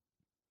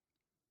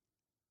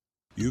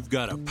You've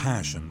got a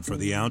passion for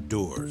the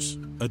outdoors,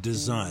 a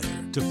desire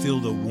to feel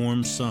the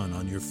warm sun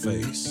on your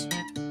face,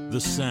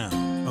 the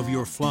sound of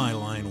your fly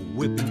line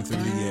whipping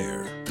through the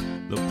air,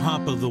 the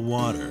pop of the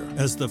water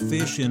as the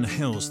fish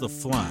inhales the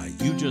fly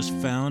you just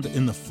found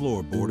in the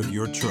floorboard of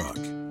your truck.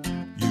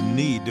 You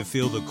need to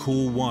feel the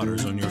cool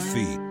waters on your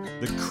feet,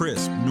 the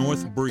crisp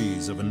north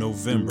breeze of a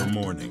November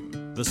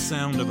morning, the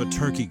sound of a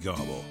turkey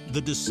gobble,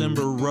 the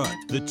December rut,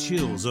 the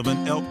chills of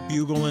an elk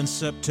bugle in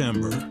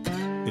September.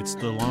 It's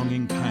the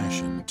longing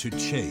passion to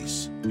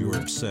chase your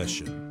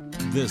obsession.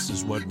 This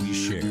is what we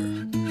share.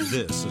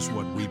 This is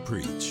what we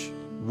preach.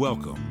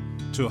 Welcome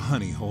to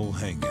Honey Hole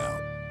Hangout.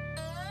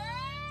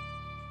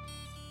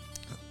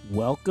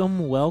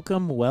 Welcome,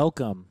 welcome,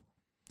 welcome.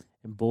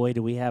 And boy,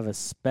 do we have a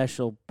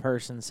special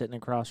person sitting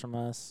across from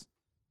us.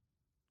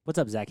 What's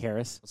up, Zach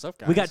Harris? What's up,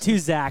 guys? We got two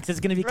Zachs. It's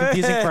going to be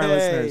confusing for our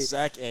listeners.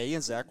 Zach A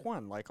and Zach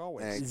 1, like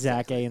always.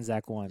 Exactly. Zach A and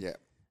Zach 1.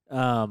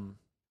 Yeah.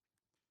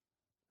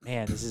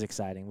 Man, this is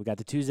exciting. We got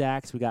the two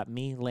Zachs. We got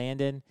me,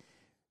 Landon.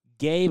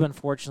 Gabe,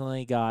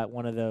 unfortunately, got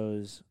one of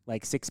those,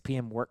 6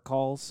 p.m. work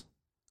calls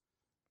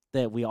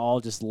that we all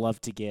just love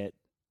to get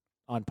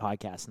on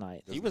podcast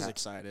night. He was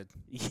excited.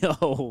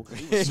 Yo.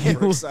 He was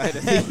super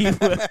excited.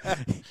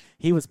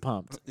 He was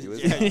pumped. He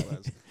was. His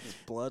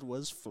blood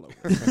was flowing.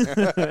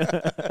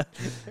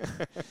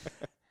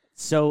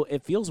 So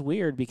it feels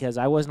weird because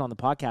I wasn't on the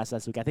podcast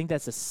last week. I think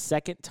that's the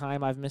second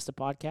time I've missed a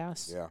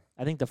podcast. Yeah.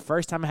 I think the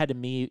first time I had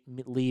to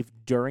leave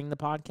during the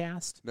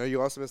podcast. No, you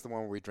also missed the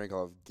one where we drank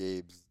all of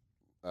Gabe's.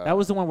 That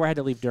was the one where I had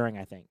to leave during,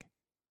 I think.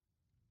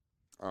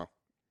 Oh.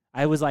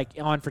 I was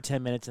on for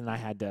 10 minutes and I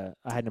had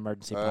an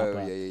emergency pop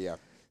up. Yeah.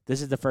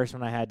 This is the first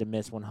one I had to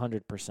miss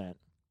 100%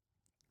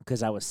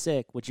 because I was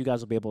sick, which you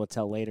guys will be able to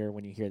tell later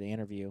when you hear the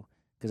interview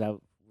because I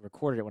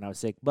recorded it when I was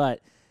sick.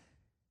 But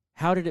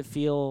how did it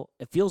feel?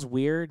 It feels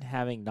weird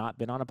having not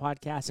been on a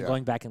podcast and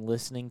going back and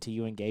listening to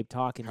you and Gabe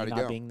talk and you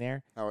not being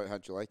there.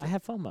 How'd you like it? I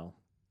have FOMO.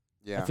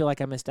 Yeah. I feel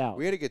like I missed out.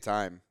 We had a good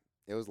time.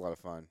 It was a lot of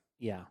fun.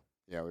 Yeah.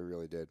 Yeah, we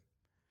really did.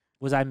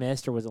 Was I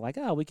missed or was it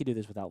we could do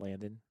this without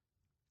Landon?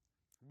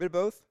 A bit of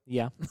both.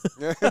 Yeah.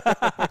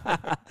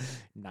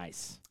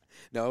 Nice.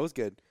 No, it was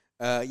good.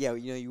 Yeah,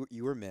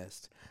 you were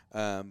missed.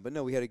 But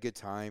no, we had a good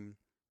time.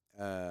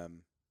 Yeah,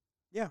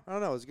 I don't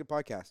know. It was a good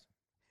podcast.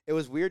 It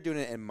was weird doing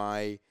it in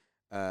my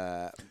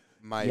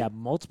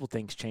multiple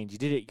things change. You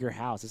did it at your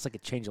house. It's like a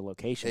change of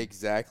location.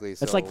 Exactly.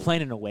 It's like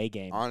playing an away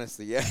game.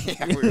 Honestly, yeah.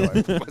 We were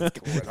like, what's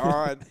going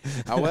on?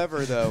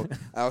 However, though,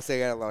 I'll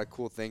say I got a lot of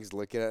cool things to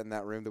look at in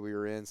that room that we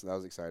were in, so that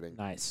was exciting.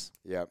 Nice.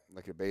 Yeah,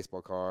 look at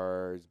baseball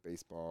cards,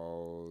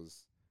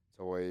 baseballs,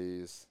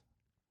 toys,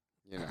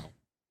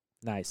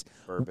 Nice.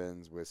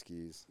 bourbons,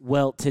 whiskeys.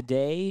 Well,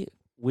 today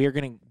we're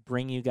going to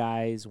bring you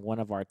guys one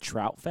of our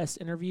Trout Fest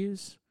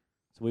interviews.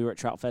 So we were at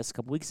Trout Fest a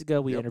couple weeks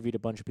ago. We interviewed a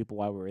bunch of people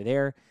while we were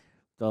there.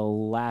 The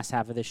last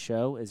half of this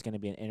show is going to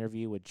be an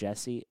interview with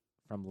Jesse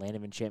from Land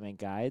of Enchantment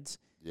Guides.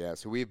 Yeah,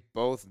 so we've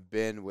both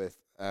been with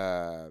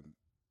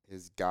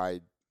his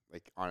guide,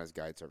 on his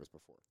guide service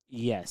before.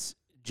 Yes.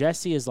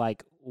 Jesse is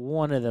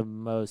one of the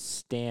most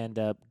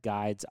stand-up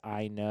guides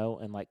I know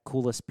and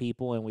coolest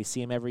people, and we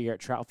see him every year at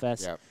Trout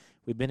Fest. Yep.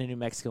 We've been in New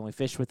Mexico and we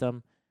fished with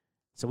him.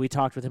 So we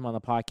talked with him on the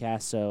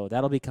podcast, so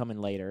that'll be coming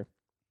later.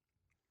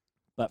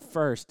 But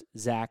first,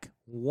 Zach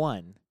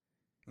 1.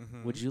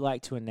 Mm-hmm. Would you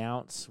like to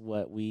announce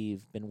what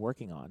we've been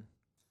working on?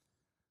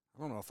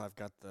 I don't know if I've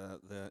got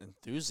the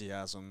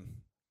enthusiasm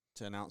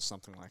to announce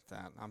something like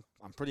that.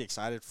 I'm pretty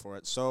excited for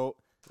it. So,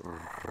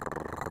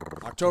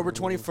 October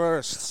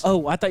 21st.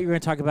 Oh, I thought you were going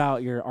to talk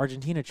about your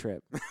Argentina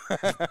trip.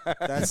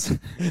 That's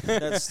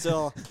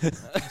still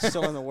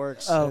in the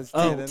works.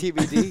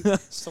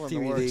 TBD. Still in the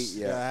TBD, works.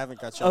 yeah. I haven't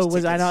got y'all's Oh,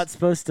 was I tickets. not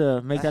supposed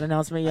to make that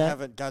announcement yet? I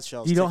haven't got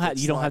y'all's You don't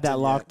tickets have that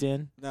locked locked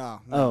in?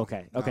 No. Oh,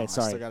 okay. Okay, I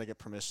sorry. still got to get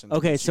permission.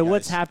 Okay, with so you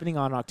what's guys. happening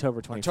on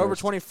October 21st? October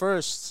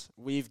 21st,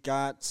 we've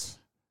got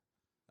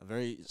a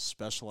very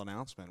special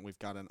announcement. We've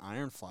got an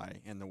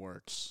Ironfly in the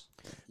works.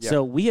 Yeah.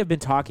 So we have been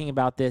talking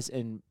about this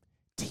and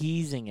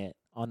teasing it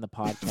on the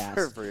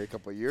podcast for a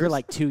couple of years.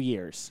 for 2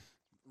 years.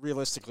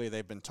 Realistically,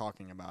 they've been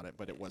talking about it,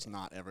 but it was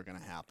not ever going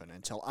to happen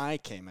until I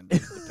came into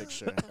the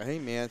picture. Hey,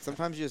 man,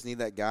 sometimes you just need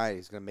that guy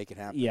who's going to make it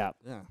happen. Yeah.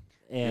 Yeah,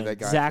 And that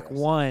guy Zach for us.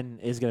 1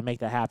 is going to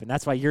make that happen.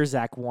 That's why you're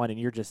Zach 1 and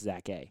you're just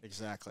Zach A.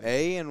 exactly.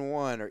 A and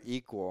 1 are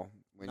equal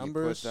when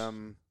Numbers. you put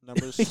them.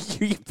 Numbers.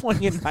 You're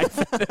pointing a knife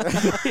at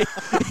him.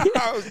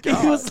 Oh, He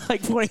God. was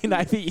pointing a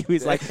knife at you.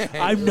 He's like,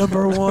 I'm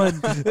number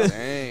 1.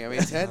 Dang. I mean,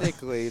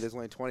 technically, there's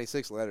only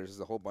 26 letters. There's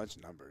a whole bunch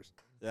of numbers.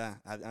 Yeah,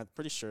 I'm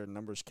pretty sure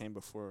numbers came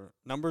before.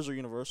 Numbers are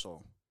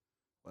universal.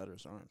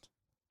 Letters aren't.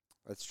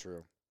 That's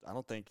true. I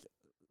don't think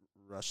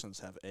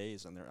Russians have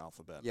A's in their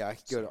alphabet. Yeah, I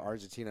could go to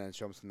Argentina and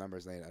show them some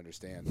numbers and they'd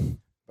understand.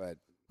 But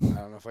I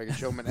don't know if I could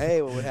show them an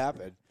A, what would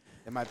happen?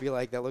 It might be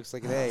like, that looks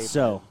like an A. So, This is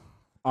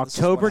what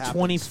October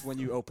happens 20th. when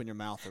you open your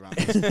mouth around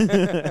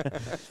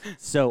this.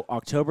 So,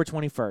 October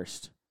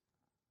 21st,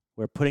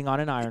 we're putting on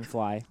an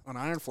Ironfly. An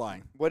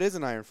Ironfly, What is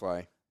an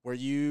Ironfly? where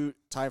you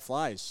tie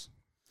flies,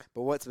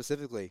 But what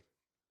specifically?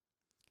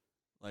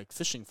 like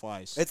fishing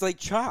flies. It's like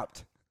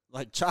chopped.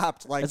 like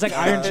chopped. Like It's like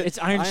it's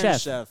Iron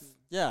Chef.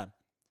 Yeah.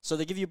 So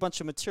they give you a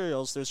bunch of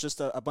materials. There's just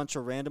a bunch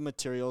of random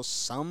materials.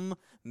 Some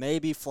may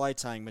be fly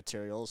tying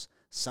materials.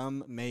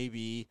 Some may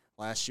be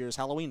last year's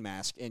Halloween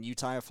mask, and you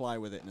tie a fly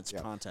with it, and it's a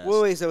contest.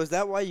 Wait, so is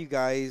that why you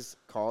guys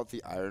call it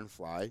the Iron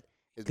Fly?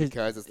 Is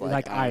because it's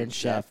like Iron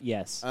Chef,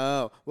 yes.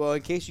 Oh, well,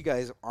 in case you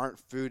guys aren't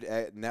Food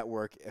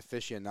Network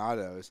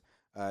aficionados,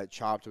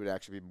 Chopped would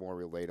actually be more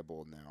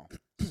relatable now.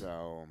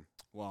 So,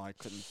 well, I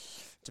couldn't.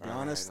 To be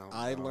honest,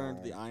 I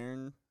learned the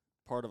iron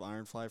part of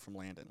Iron Fly from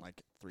Landon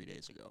like 3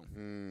 days ago.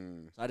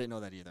 I didn't know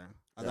that either.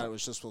 I thought it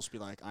was just supposed to be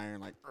like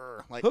iron, like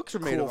hooks are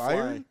made cool of fly.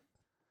 iron.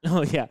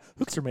 Oh yeah,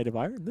 hooks are made of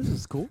iron. This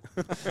is cool.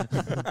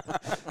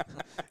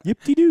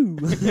 Yip-de-doo.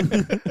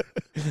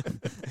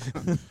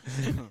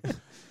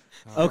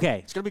 Okay.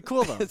 It's gonna be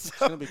cool though. It's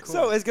gonna be cool.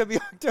 So it's gonna be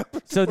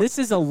October. So this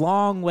is a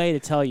long way to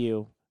tell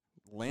you.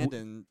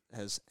 Landon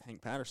has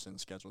Hank Patterson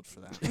scheduled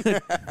for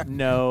that.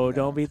 No,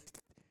 don't be.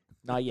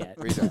 Not yet.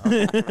 We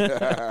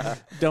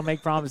don't. Don't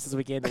make promises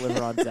we can't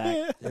deliver on,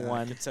 Zach. I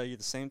One. can tell you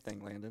the same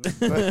thing, Landon.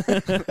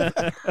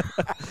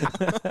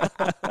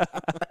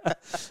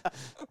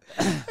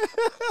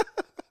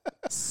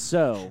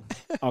 So,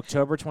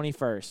 October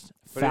 21st,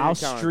 Put it in your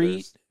Faust Street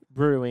calendars.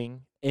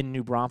 Brewing in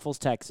New Braunfels,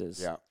 Texas.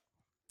 Yeah.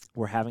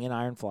 We're having an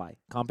Iron Fly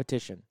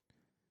competition.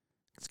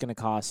 It's going to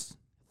cost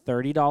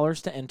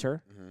 $30 to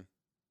enter. Mhm.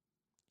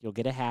 You'll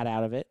get a hat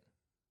out of it.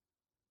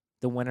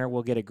 The winner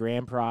will get a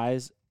grand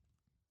prize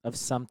of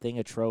something,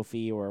 a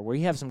trophy, or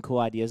we have some cool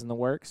ideas in the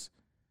works.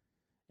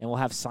 And we'll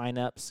have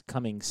sign-ups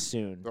coming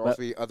soon. There'll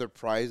also be other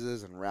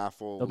prizes and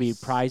raffles. There'll be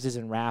prizes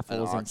and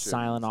raffles and auctions.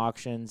 silent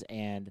auctions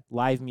and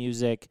live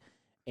music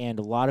and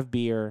a lot of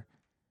beer.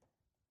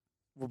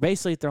 We're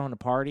basically throwing a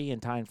party and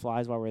tying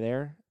flies while we're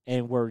there.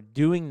 And we're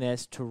doing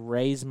this to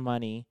raise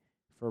money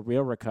for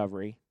Real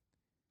Recovery.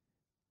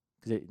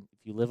 Because if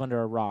you live under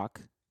a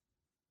rock,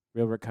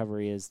 Real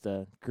Recovery is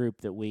the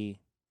group that we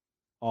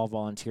all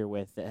volunteer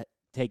with that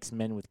takes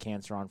men with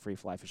cancer on free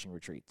fly fishing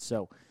retreats.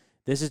 So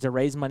this is to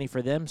raise money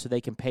for them so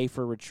they can pay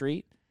for a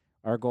retreat.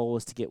 Our goal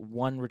is to get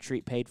one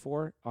retreat paid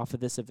for off of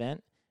this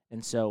event.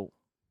 And so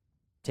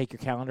take your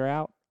calendar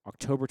out,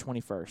 October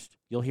 21st.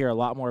 You'll hear a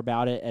lot more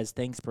about it as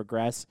things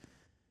progress.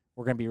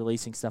 We're going to be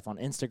releasing stuff on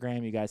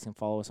Instagram. You guys can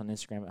follow us on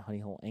Instagram at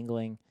Honeyhole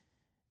Angling,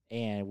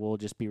 and we'll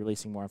just be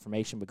releasing more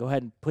information. But go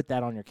ahead and put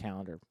that on your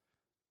calendar.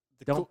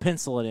 Don't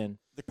pencil it in.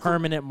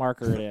 Permanent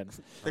marker it in.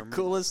 The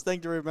coolest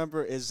thing to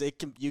remember is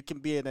you can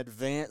be an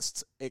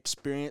advanced,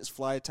 experienced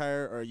fly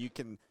tyer, or you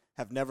can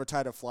have never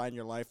tied a fly in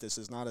your life. This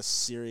is not a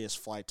serious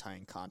fly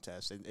tying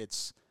contest.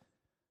 It's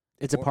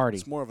a party.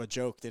 It's more of a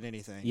joke than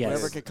anything. Yes.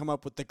 Whoever can come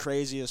up with the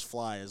craziest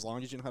fly, as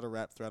long as you know how to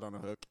wrap thread on a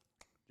hook,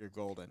 you're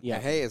golden. Yeah.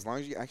 And hey, as long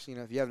as you actually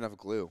know if you have enough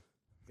glue,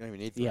 you don't even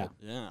need thread.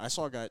 Yeah, I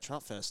saw a guy at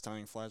Trout Fest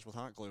tying flies with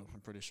hot glue,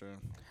 I'm pretty sure.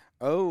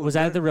 Oh, Was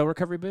that at the Real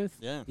Recovery booth?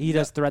 Yeah. He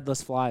does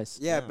threadless flies.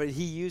 Yeah, Yeah. but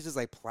he uses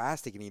like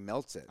plastic and he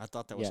melts it. I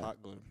thought that was Yeah.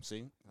 hot glue.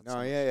 See?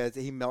 No, yeah,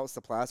 he melts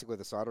the plastic with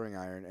a soldering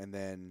iron and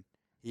then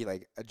he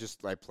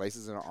just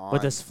places it on.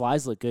 But those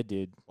flies look good,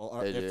 dude.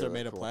 Well, They if do they're look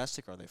made of cool.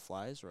 plastic, are they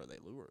flies or are they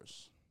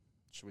lures?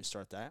 Should we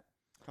start that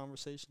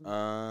conversation?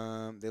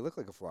 They look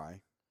like a fly.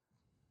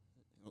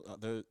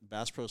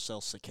 Bass Pro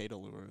sells cicada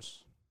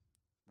lures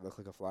They look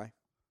like a fly.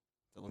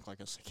 that look like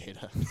a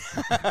cicada.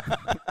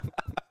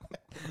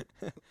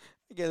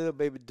 You get a little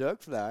baby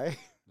duck fly.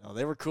 No,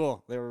 they were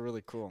cool. They were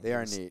really cool. They It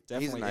are was neat. He's a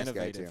Definitely nice guy,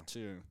 innovative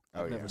too.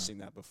 Oh, I've never yeah. seen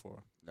that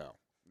before. No,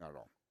 not at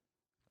all.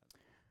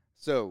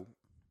 So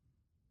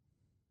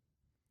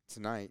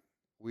tonight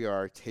we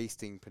are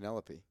tasting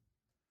Penelope.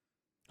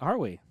 Are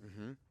we?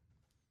 Mm-hmm.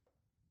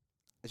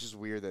 It's just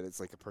weird that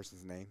it's like a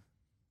person's name,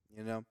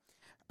 you know.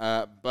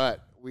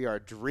 But we are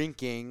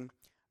drinking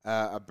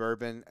a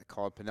bourbon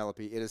called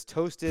Penelope. It is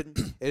toasted.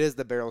 It is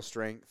the barrel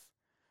strength.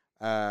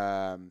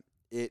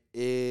 It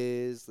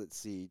is, let's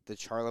see, the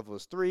char level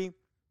is 3.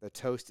 The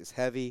toast is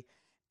heavy,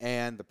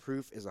 and the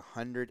proof is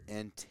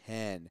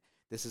 110.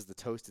 This is the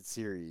toasted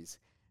series.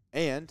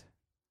 And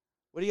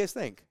what do you guys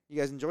think? You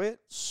guys enjoy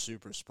it?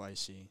 Super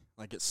spicy.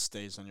 Like it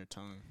stays on your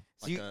tongue.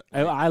 So Like you-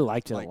 I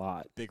liked it like a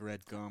lot. big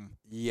red gum.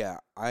 Yeah,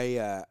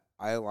 I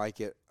like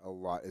it a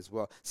lot as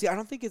well. See, I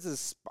don't think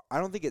it's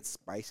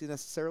spicy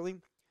necessarily,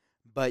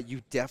 but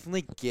you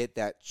definitely get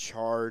that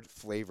charred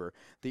flavor.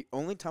 The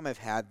only time I've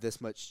had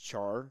this much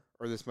char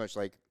or this much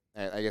I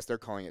guess they're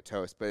calling it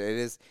toast, but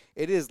it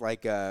is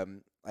like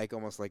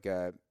almost like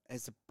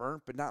it's a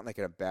burnt, but not like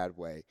in a bad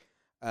way.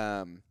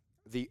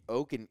 The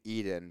Oak and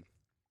Eden,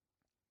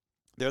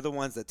 they're the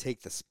ones that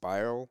take the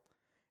spiral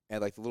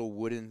and like the little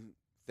wooden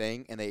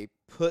thing, and they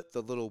put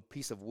the little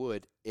piece of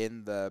wood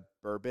in the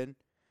bourbon,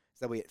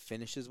 so that way it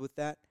finishes with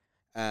that.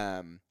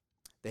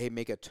 They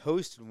make a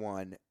toasted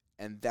one,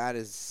 and that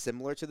is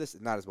similar to this.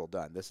 Not as well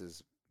done.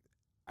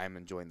 I'm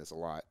enjoying this a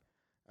lot,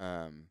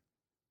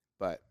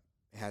 but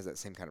it has that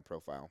same kind of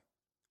profile,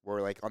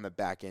 where like on the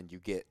back end you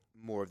get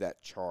more of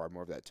that char,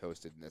 more of that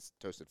toasted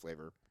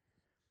flavor.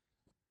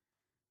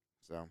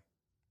 So,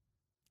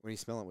 when you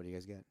smell it, what do you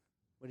guys get?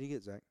 What do you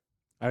get, Zach?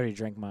 I already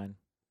drank mine.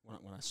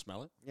 When I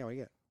smell it, Yeah, what do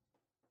you get?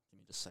 give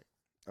me just a sec.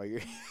 Oh,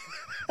 you're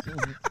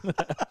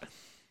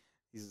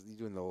he's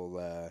doing the old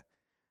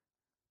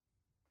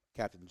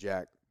Captain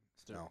Jack.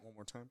 Do it No. one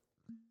more time.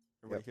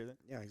 Everybody hear that?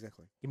 Yeah,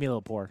 exactly. Give me a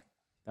little pour.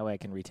 That way I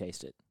can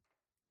retaste it.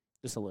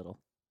 Just a little.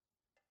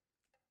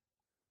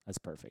 That's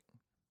perfect.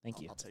 Thank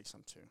you. I'll take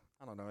some too.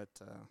 I don't know it.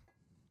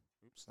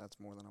 Oops, that's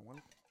more than I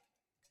wanted.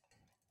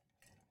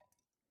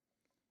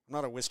 I'm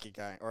not a whiskey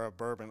guy or a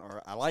bourbon,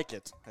 or I like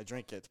it. I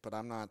drink it, but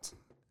I'm not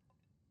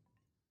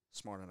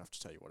smart enough to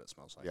tell you what it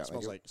smells like. Yeah, It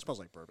smells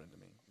like bourbon to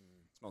me.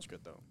 It smells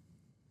good though.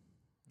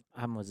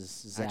 I'm with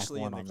Zach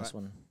Actually, one in the on this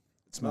one.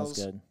 It Smells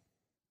good.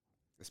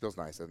 It smells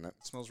nice, doesn't it?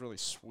 It smells really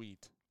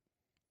sweet.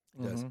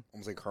 It does. Mhm.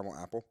 Almost like caramel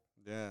apple.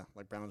 Yeah,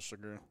 like brown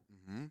sugar.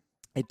 Mm-hmm.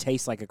 It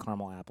tastes like a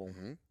caramel apple.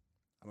 Mm-hmm.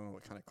 I don't know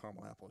what kind of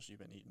caramel apples you've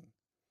been eating.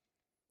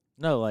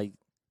 No, like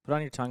put it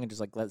on your tongue and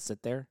just like let it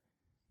sit there,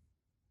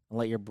 and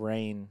let your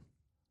brain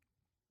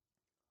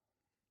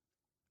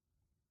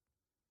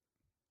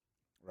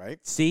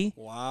Right? see.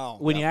 Wow.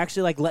 When you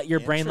actually like let your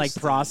brain like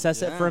Interesting,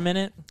 process it for a yeah.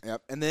 minute.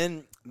 Yep. And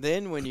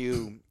then when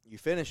you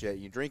finish it,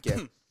 you drink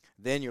it,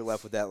 then you're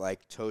left with that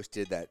like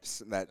toasted that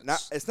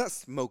not it's not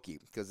smoky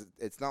because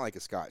it's not like a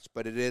scotch,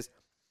 but it is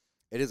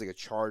like a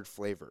charred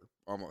flavor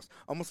almost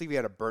like if you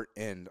had a burnt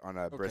end on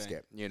a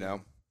brisket, you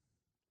know,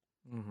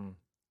 Mm-hmm.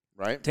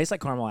 right? Tastes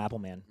like caramel apple,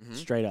 man. Mhm.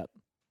 Straight up.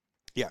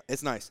 Yeah,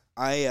 it's nice.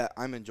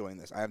 I'm enjoying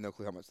this. I have no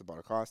clue how much the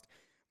bottle cost,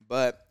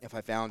 but if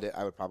I found it,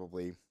 I would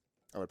probably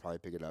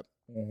pick it up.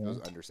 It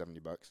was under $70.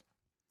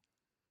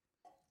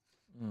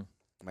 Mm.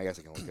 I guess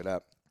I can look it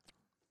up.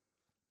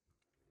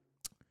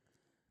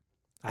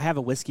 I have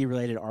a whiskey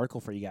related article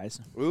for you guys.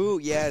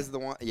 Ooh, yeah, is the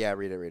one. Yeah,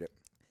 read it.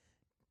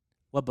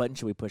 What button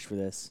should we push for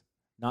this?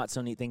 Not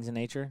so neat things in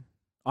nature.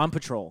 On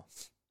patrol.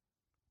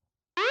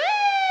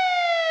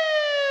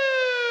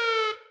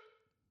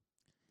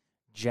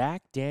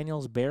 Jack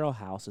Daniel's barrel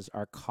houses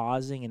are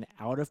causing an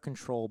out of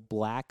control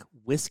black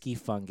whiskey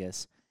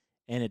fungus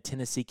in a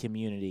Tennessee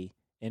community,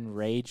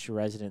 enraged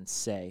residents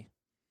say.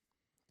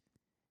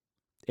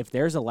 If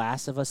there's a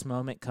Last of Us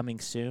moment coming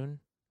soon,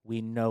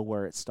 we know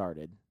where it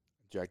started.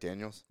 Jack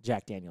Daniels.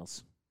 Jack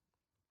Daniels.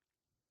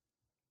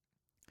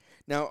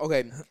 Now,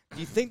 okay, do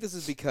you think this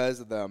is because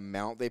of the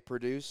amount they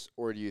produce,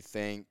 or do you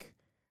think,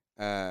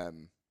 because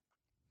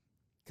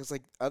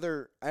like I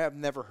have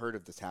never heard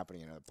of this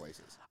happening in other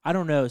places. I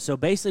don't know. So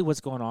basically what's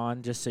going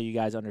on, just so you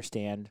guys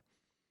understand,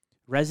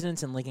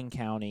 residents in Lincoln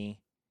County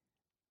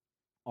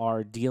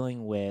are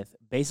dealing with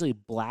basically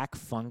black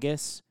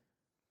fungus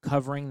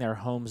covering their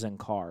homes and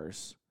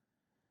cars.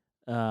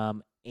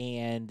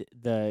 And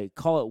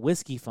call it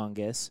whiskey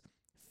fungus,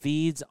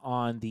 feeds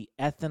on the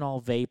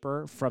ethanol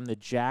vapor from the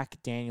Jack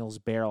Daniel's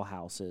barrel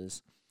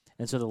houses.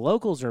 And so the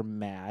locals are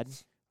mad,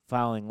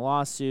 filing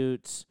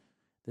lawsuits,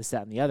 this,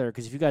 that, and the other.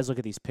 Because if you guys look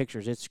at these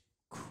pictures, it's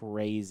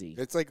crazy.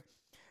 It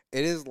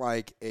is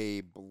like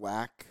a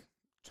black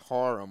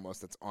tar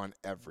almost that's on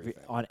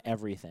everything. On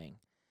everything.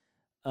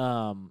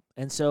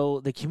 And so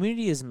the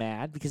community is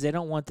mad because they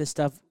don't want this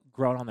stuff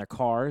growing on their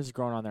cars,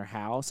 growing on their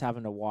house,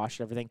 having to wash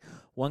everything.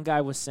 One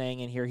guy was saying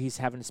in here he's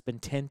having to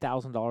spend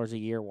 $10,000 a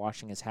year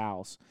washing his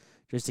house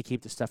just to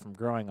keep the stuff from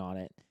growing on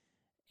it.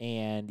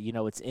 And, you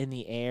know, it's in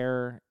the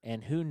air,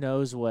 and who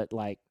knows what,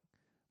 like,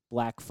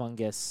 black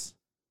fungus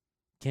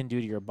can do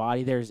to your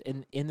body. There's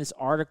in this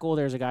article,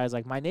 there's a guy who's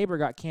like, my neighbor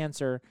got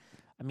cancer.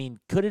 I mean,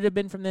 could it have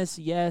been from this?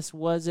 Yes.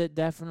 Was it?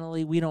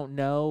 Definitely. We don't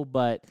know,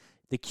 but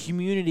the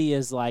community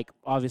is, like,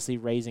 obviously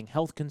raising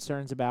health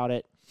concerns about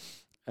it.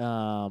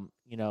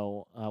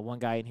 One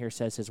guy in here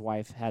says his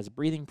wife has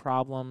breathing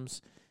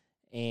problems,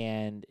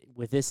 and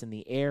with this in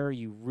the air,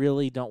 you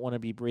really don't want to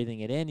be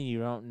breathing it in, and you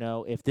don't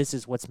know if this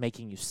is what's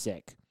making you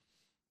sick.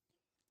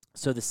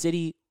 So the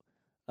city,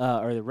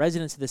 or the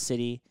residents of the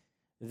city,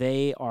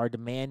 they are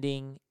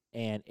demanding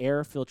an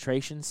air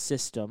filtration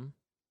system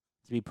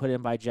to be put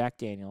in by Jack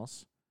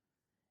Daniels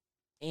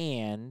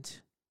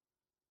and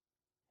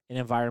an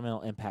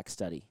environmental impact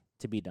study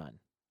to be done.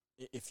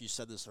 If you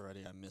said this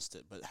already, I missed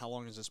it. But how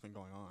long has this been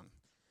going on?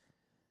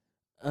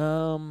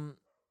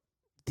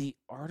 The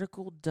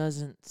article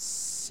doesn't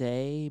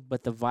say,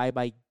 but the vibe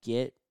I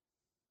get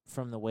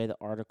from the way the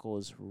article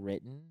is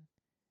written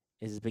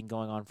is it's been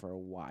going on for a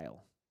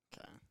while.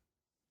 Okay.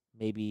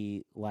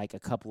 Maybe like a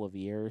couple of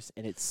years.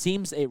 And it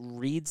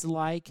reads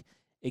like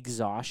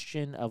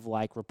exhaustion of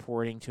like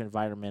reporting to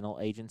environmental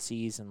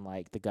agencies and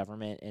like the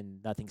government,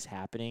 and nothing's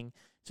happening.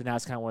 So now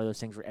it's kind of one of those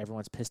things where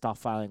everyone's pissed off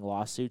filing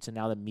lawsuits, and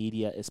now the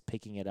media is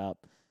picking it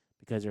up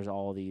because there's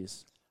all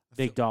these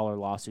big dollar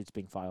lawsuits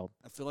being filed.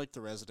 I feel like the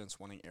residents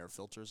wanting air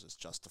filters is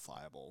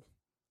justifiable.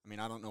 I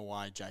mean, I don't know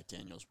why Jack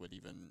Daniels would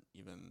even.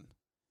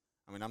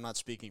 I mean, I'm not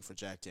speaking for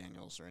Jack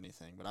Daniels or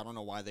anything, but I don't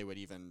know why they would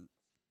even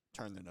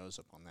turn their nose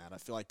up on that. I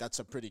feel like that's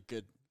a pretty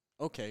good.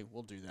 Okay,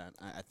 we'll do that.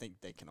 I think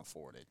they can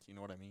afford it. You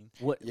know what I mean?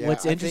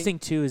 What's interesting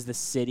too is the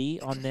city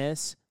on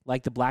this,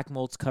 like the black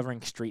mold's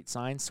covering street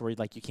signs, so where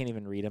like you can't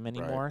even read them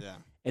anymore. Yeah.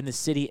 And the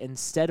city,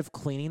 instead of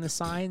cleaning the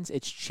signs,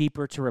 it's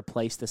cheaper to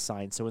replace the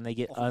signs. So when they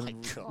get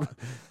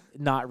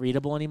not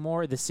readable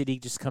anymore, the city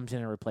just comes in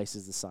and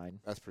replaces the sign.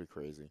 That's pretty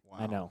crazy. Wow.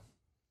 I know.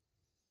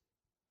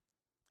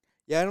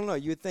 Yeah, I don't know.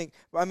 You would think,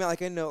 but I mean,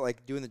 like I know,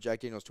 like doing the Jack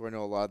Daniel's tour, I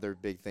know a lot of their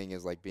big thing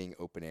is like being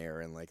open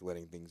air and like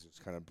letting things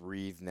just kind of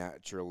breathe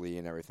naturally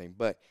and everything.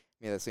 But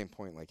I mean, at the same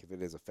point, like if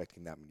it is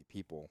affecting that many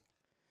people,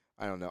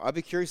 I don't know. I'd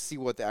be curious to see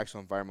what the actual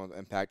environmental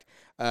impact.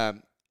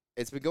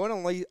 It's been going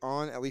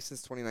on at least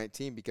since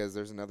 2019 because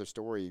there's another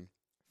story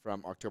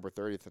from October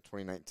 30th of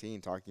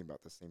 2019 talking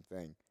about the same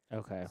thing.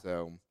 Okay.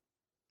 So,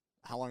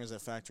 How long has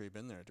that factory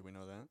been there? Do we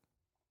know that?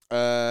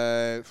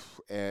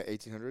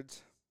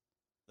 1800s.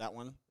 That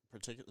one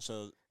particular.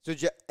 So So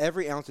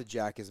every ounce of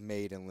Jack is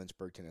made in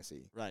Lynchburg,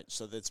 Tennessee. right.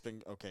 So that's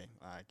been okay.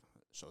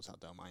 Shows how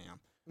dumb I am.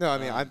 No, I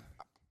mean Um,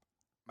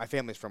 my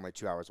family's from like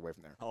 2 hours away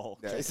from there. Oh,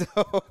 Yeah, okay. so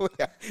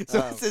yeah,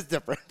 so Um, this is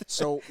different.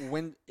 So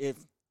if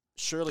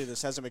surely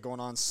this hasn't been going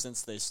on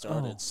since they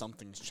started, Oh.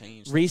 something's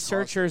changed. that's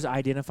Researchers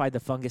identified the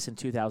fungus in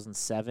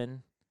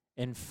 2007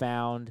 and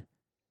found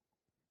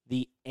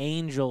the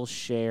Angel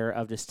share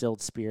of distilled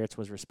spirits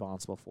was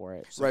responsible for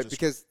it. So Right, just-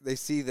 because they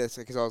see this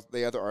because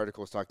the other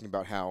article was talking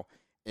about how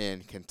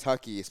in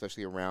Kentucky,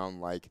 especially around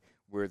like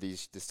where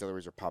these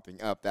distilleries are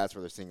popping up, that's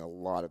where they're seeing a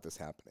lot of this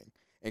happening.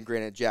 And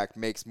granted, Jack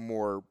makes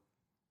more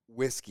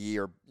whiskey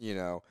or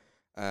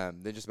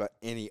than just about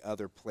any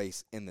other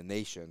place in the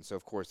nation, so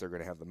of course they're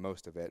going to have the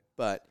most of it.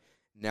 But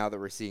now that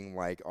we're seeing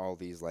like all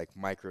these like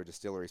micro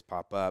distilleries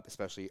pop up,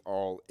 especially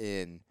all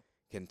in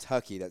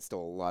Kentucky, that's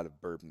still a lot of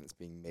bourbon that's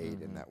being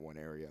made in Mhm. that one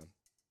area.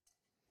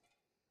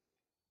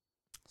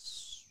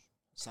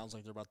 Sounds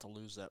like they're about to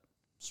lose that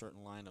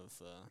certain line of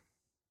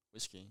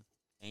whiskey.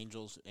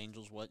 Angels,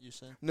 what you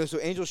said? No, so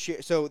Angel's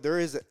Share. So there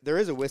is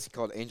a whiskey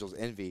called Angel's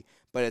Envy,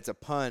 but it's a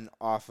pun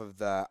off of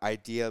the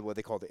idea of what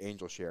they call the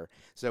Angel Share.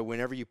 So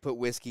whenever you put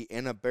whiskey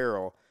in a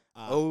barrel,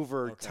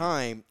 over okay.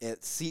 time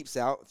it seeps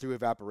out through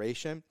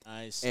evaporation,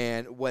 I see.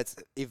 and what's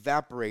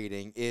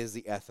evaporating is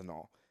the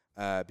ethanol,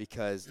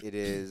 because it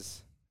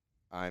is.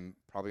 I'm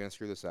probably gonna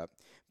screw this up,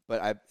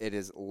 but it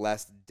is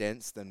less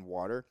dense than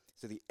water.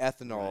 So the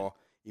ethanol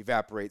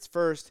evaporates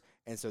first.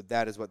 And so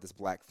that is what this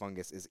black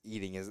fungus is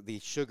eating, is the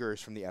sugars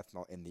from the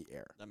ethanol in the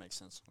air. That makes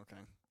sense. Okay.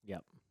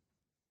 Yep.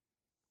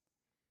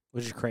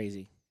 Which is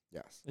crazy.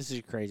 Yes. This is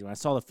crazy. When I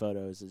saw the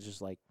photos, it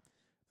just like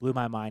blew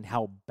my mind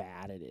how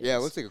bad it is. Yeah,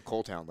 it looks like a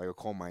coal town, like a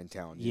coal mine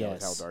town. You know,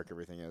 with how Yes. dark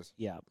everything is.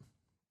 Yeah.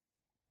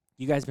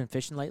 You guys been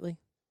fishing lately?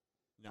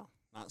 No,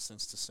 not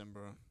since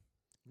December.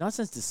 Not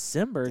since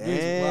December, dude.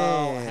 Dang.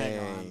 Well, hang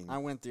on. I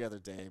went the other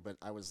day, but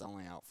I was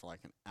only out for like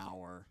an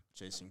hour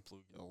chasing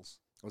bluegills.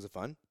 Was it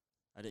fun?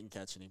 I didn't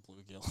catch any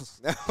bluegills.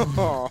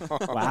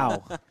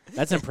 Wow.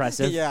 That's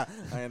impressive. Yeah,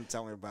 I am.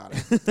 Tell me about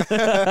it.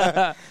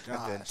 I have to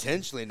Gosh.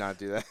 intentionally not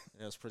do that.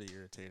 It was pretty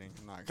irritating.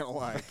 I'm not gonna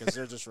lie, because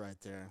they're just right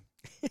there.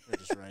 They're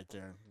just right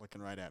there,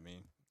 looking right at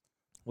me.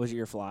 Was it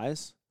your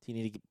flies? Do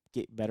you need to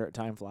get better at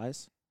tying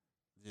flies?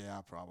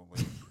 Yeah,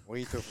 probably. Well,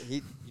 you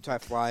tie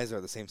flies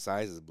are the same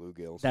size as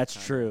bluegills. That's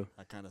Kinda. true.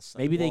 I kind of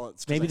Maybe they-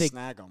 maybe they-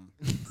 snag them.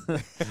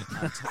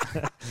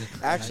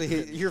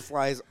 Actually, your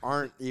flies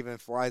aren't even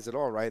flies at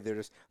all, right? They're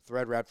just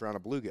thread wrapped around a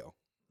bluegill.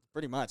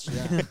 Pretty much,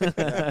 yeah.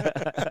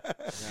 Yeah.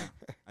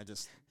 I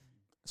just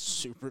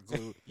super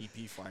glue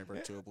EP fiber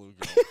to a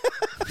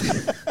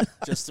bluegill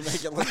just to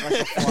make it look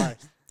like a fly.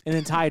 And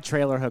then tie a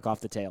trailer hook off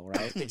the tail,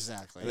 right?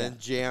 Exactly. And then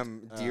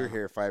jam deer Uh,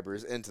 hair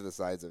fibers into the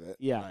sides of it.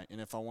 Yeah. Right. And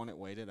if I want it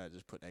weighted, I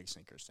just put egg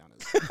sinkers down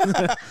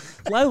it.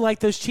 Well, like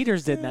those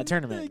cheaters did in that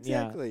tournament.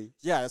 Exactly.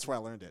 Yeah, that's where I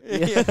learned it.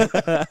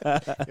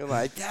 Yeah. You're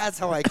like, that's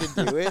how I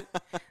can do it.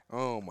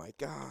 Oh my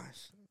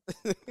gosh.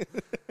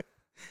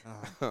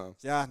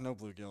 Yeah, no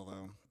bluegill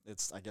though.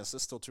 I guess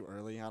it's still too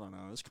early. I don't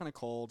know. It's kind of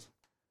cold.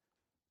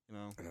 You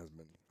know. It has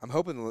been. I'm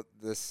hoping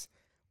this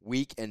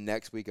week and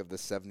next week of the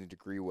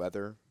 70-degree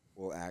weather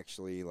will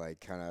actually like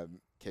kind of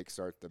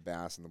kickstart the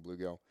bass and the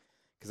bluegill,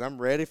 because I'm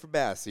ready for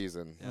bass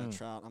season. Yeah,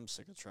 trout. I'm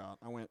sick of trout.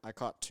 I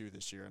caught 2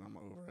 this year and I'm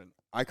over it.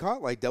 I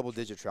caught like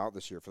double-digit trout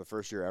this year for the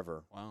first year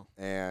ever, Wow.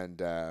 and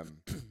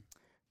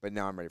but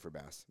now I'm ready for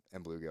bass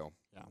and bluegill.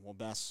 Yeah. Well,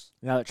 bass.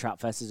 Now that Trout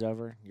Fest is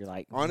over, you're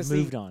like Honestly,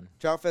 moved on.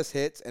 Trout Fest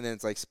hits, and then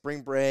it's like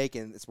spring break,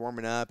 and it's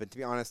warming up. And to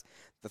be honest,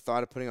 the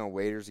thought of putting on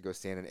waders to go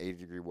stand in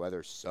 80-degree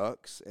weather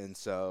sucks. And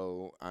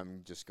so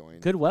I'm just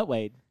going. Good wet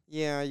wade.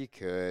 Yeah, you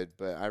could,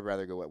 but I'd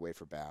rather go wet wade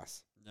for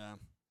bass. Yeah,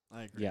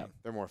 I agree. Yeah.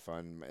 They're more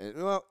fun.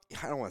 Well,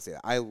 I don't want to say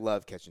that. I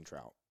love catching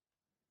trout.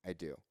 I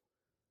do.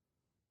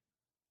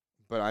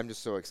 But I'm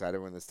just so excited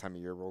when this time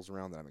of year rolls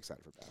around that I'm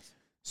excited for bass.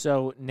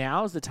 So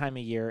now's the time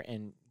of year,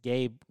 and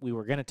Gabe, we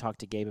were going to talk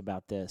to Gabe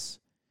about this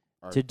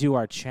Our- to do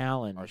our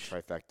challenge, Our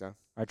trifecta.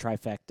 our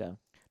trifecta. The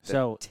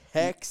So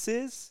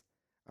Texas?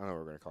 I don't know what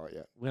we're going to call it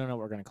yet. we don't know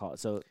what we're going to call it.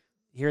 So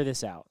hear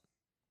this out.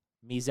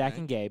 Me, Zach, Okay.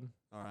 and Gabe.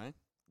 All right.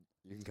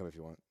 You can come if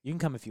you want. You can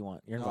come if you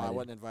want. You're No, invited. I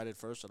wasn't invited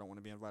first. I don't want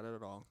to be invited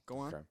at all. Go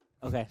on. Okay.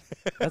 Okay,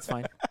 that's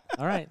fine.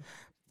 All right.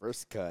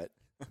 First cut.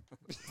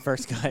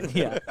 First cut.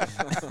 Yeah.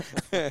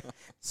 Don't know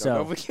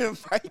So if we can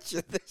invite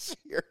you this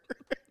year.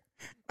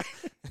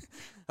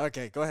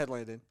 Okay, go ahead,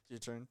 Landon. Your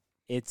turn.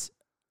 it's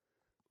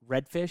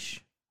redfish,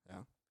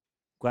 Yeah.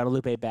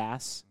 Guadalupe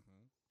bass,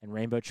 Mm-hmm. and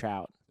rainbow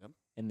trout. Yep.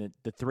 And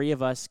the 3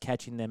 of us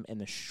catching them in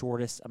the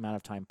shortest amount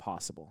of time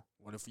possible.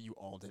 What if you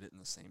all did it in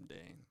the same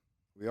day?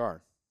 We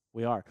are.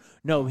 We are.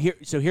 No,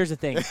 here's the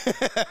thing.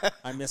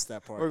 I missed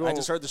that part. We're I going-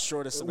 just heard the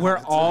shortest. We're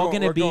amount of all time.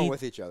 gonna we're be- going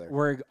with each other.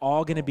 We're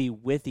all going to be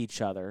with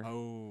each other.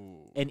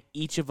 Oh. And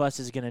each of us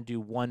is going to do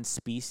one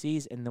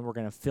species, and then we're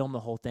going to film the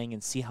whole thing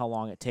and see how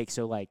long it takes.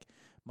 So, like,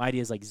 my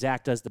idea is, like,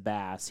 Zach does the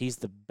bass. He's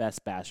the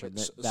best bass Wait,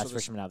 so bass this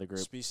fisherman out of the group.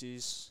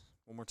 Species.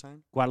 One more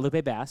time. Guadalupe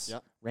bass,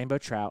 Yep. rainbow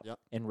trout, Yep.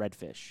 and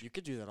redfish. You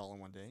could do that all in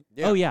one day.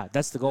 Oh, yeah,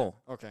 that's the goal.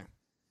 Okay.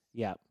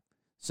 Yeah.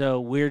 So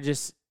we're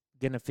just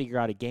going to figure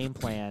out a game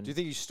plan. Do you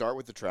think you start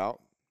with the trout,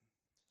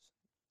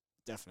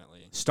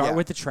 Definitely. Start Yeah.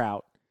 with the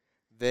trout,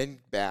 then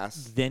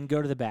bass, then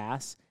go to the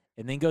bass,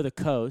 and then go to the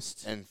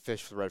coast, and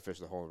fish for the redfish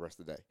the whole rest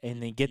of the day?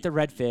 and then get the you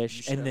redfish,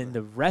 should and then have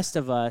the rest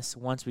of us,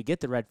 once we get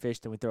the redfish,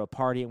 then we throw a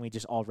party and we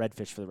just all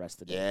redfish for the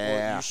rest of the day. Or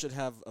Yeah. you should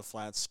have a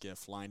flat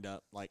skiff lined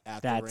up, like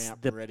at That's the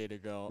ramp, the- ready to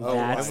go. Oh,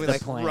 That's and we the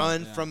like plan.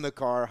 run Yeah. from the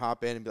car,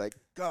 hop in, and be like,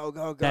 go,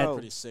 go, That- go.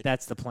 Pretty sick.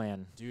 That's the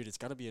plan. Dude, it's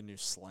got to be a new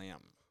slam.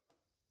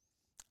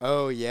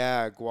 Oh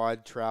yeah,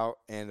 guad trout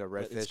and a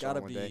But redfish it's got to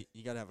on one be. day,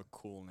 You got to have a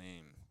cool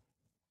name,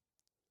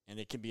 and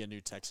it can be a new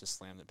Texas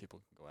slam that people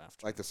can go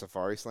after. like the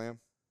safari slam.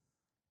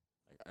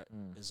 Like,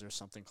 Mm. is there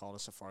something called a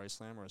safari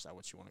slam, or is that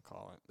what you want to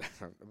call it?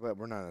 But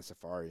we're not in a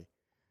safari.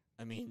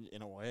 I mean,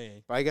 in a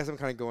way. But I guess I'm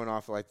kind of going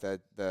off like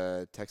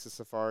the Texas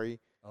safari,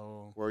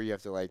 Oh, where you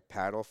have to like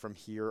paddle from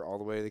here all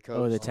the way to the coast.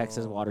 Oh, the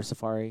Texas Oh. water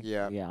safari.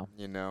 Yeah. Yeah.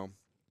 You know,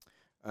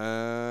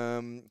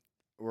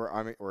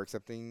 we're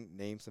accepting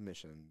name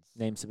submissions.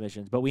 Name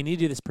submissions, but we need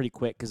to do this pretty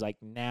quick because like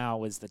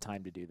now is the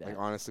time to do that. Like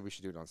honestly, we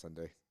should do it on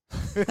Sunday.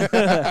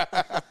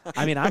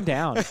 I mean, I'm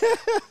down.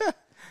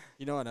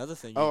 you know another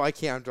thing. Oh, I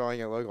can't. I'm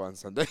drawing a logo on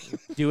Sunday.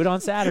 Do it on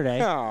Saturday,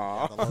 the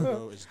Aw.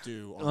 logo is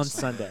due on, on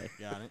Sunday.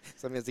 Got it.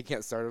 So that means they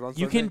can't start it on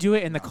You Sunday? can do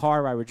it in the No.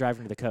 car while we're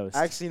driving to the coast.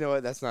 Actually, you know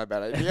what? That's not a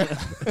bad idea.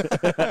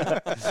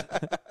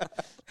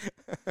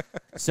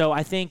 So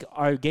I think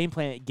our game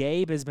plan.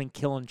 Gabe has been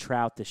killing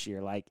trout this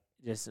year. Like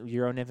just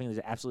Euro nymphing is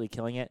absolutely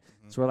killing it.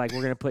 Mhm. So we're like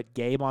we're gonna put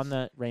Gabe on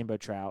the rainbow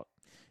trout,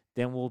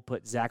 then we'll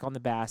put Zach on the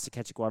bass to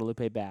catch a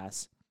Guadalupe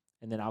bass,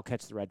 and then I'll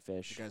catch the You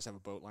redfish. guys have a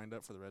boat lined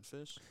up for the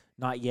redfish?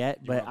 Not yet,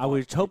 You but wanna I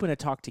was borrow- hoping to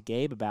talk to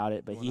Gabe about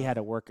it, but You he wanna- had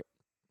to work.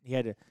 He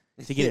had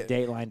to get a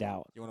date lined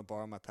out. You want to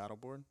borrow my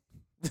paddleboard?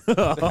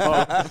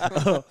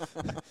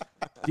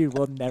 Dude,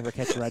 we'll never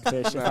catch a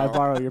redfish if I No.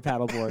 borrow your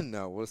paddleboard.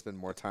 No, we'll spend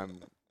more time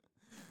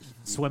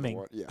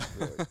Swimming. Yeah,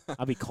 really.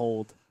 I'll be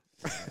cold.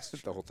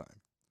 The whole time.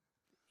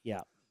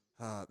 Yeah.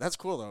 That's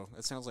cool though.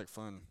 That sounds like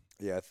fun.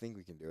 Yeah, I think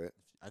we can do it.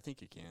 I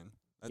think you can.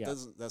 Yeah.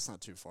 That's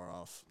not too far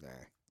off. Nah.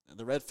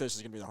 The redfish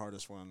is gonna be the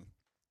hardest one.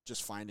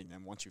 Just finding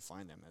them. Once you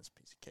find them, that's a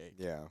piece of cake.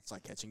 Yeah. It's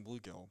like catching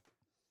bluegill.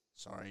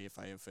 Sorry if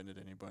I offended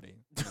anybody.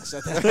 when I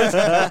said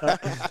that.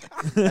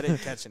 I didn't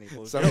catch any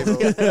Some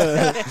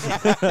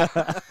bluegill.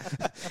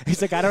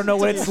 He's like, I don't know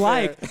what To be it's fair.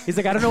 like. He's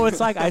like, I don't know what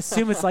it's like. I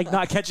assume it's like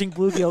not catching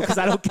bluegill because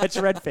I don't catch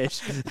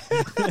redfish.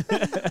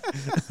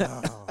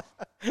 Oh.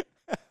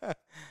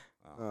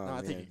 Oh, No, I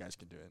think man. you guys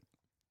can do it.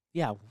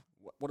 Yeah,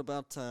 What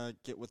about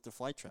get with the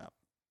fly trap?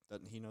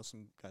 Doesn't he know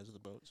some guys with the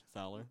boats?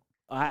 Fowler.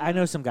 I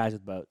know some guys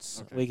with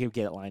boats. Okay. We could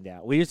get it lined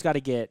out. We just got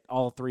to get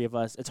all three of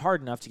us. It's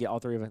hard enough to get all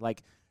three of us.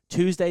 Like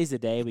Tuesday's the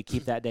day we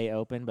keep that day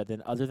open, but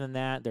then other than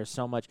that, there's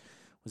so much.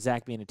 With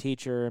Zach being a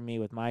teacher, me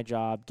with my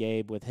job,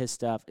 Gabe with his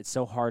stuff, it's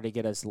so hard to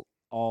get us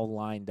all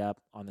lined up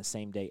on the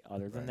same day.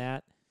 Other than Right.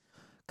 that,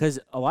 because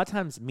a lot of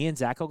times me and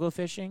Zach will go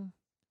fishing,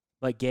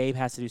 but Gabe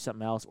has to do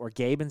something else, or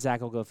Gabe and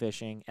Zach will go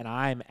fishing, and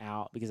I'm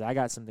out because I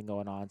got something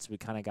going on. So we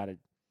kind of got to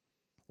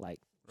like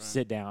Right.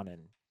 sit down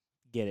and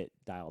get it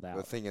dialed The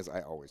out. thing is,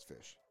 I always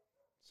fish.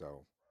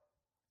 So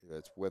either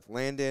it's with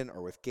Landon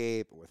or with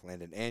Gabe, or with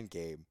Landon and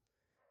Gabe.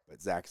 But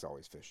Zach's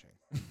always fishing.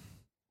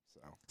 So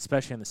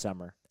Especially in the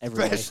summer.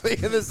 Every day.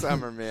 especially in the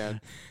summer,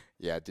 man.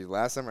 Yeah, dude.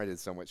 Last summer I did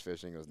so much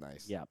fishing. It was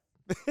nice. Yeah.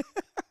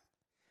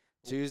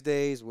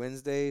 Tuesdays,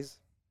 Wednesdays,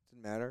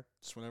 doesn't matter.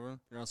 Just whenever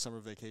you're on summer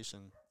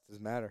vacation.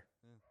 Doesn't matter.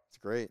 Yeah. It's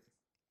great.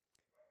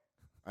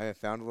 I have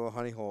found a little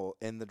honey hole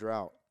in the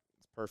drought.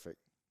 It's perfect.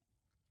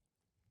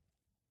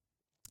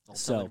 Don't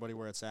So- tell anybody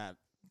where it's at.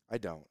 I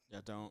don't. Yeah,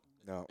 don't.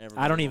 No.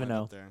 Everybody don't even line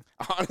know. up There.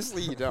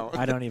 Honestly, you don't.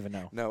 I don't even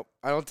know. No,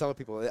 I don't tell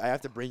people. I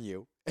have to bring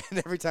you. And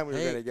every time we were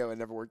Hey. going to go, it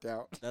never worked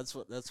out. That's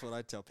what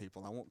I tell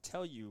people. I won't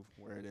tell you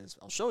where it is.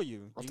 I'll show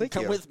you. I'll You take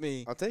can come you. with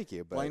me, I'll take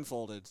you, but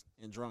blindfolded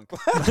and drunk.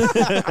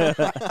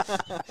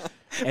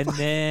 And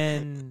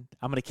then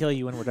I'm gonna kill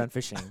you when we're done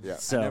fishing. Yeah.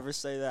 So Never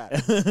say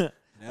that.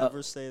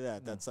 Never say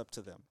that. no. That's up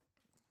to them.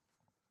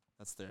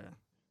 That's their.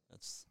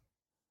 That's.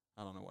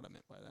 I don't know what I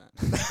meant by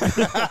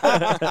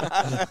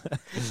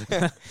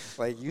that.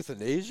 like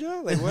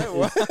euthanasia? Like what?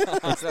 What?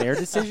 it's their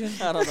decision.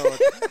 I don't know.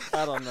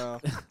 I don't know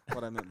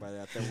what I meant by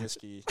that. That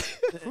whiskey.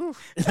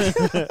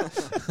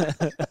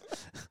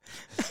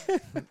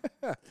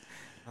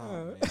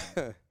 Oh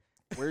man.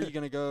 Where are you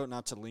gonna go?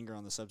 Not to linger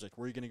on the subject.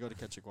 Where are you gonna go to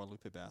catch a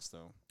Guadalupe bass,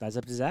 though? That's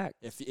up to Zach.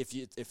 If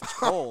it's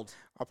cold,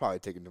 I'll probably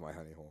take him to my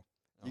honey hole.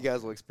 You Oh,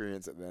 guys will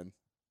experience it then.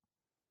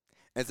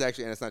 And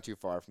it's not too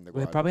far from the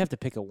We Guad. probably have to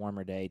pick a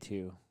warmer day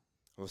too.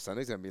 Well,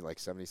 Sunday's gonna be like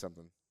 70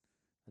 something.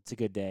 That's a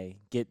good day.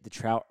 Get the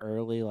trout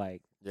early,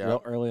 like Yeah.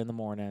 real early in the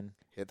morning.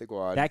 Hit the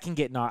quad. That can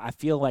get I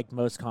feel like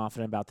most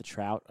confident about the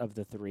trout of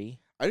the three.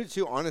 I do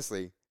too,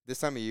 honestly. This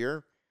time of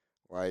year,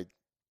 like,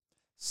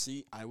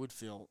 See, I would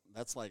feel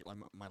that's like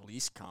my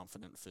least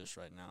confident fish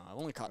right now. I've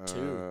only caught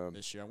 2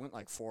 this year. I went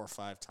like 4 or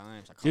 5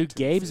 times. I caught Dude, 2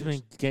 Gabe's fish.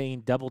 been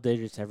getting double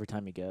digits every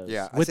time he goes.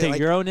 Yeah, I With say, the like-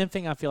 Euro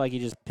nymphing, I feel like he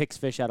just picks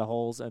fish out of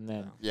holes and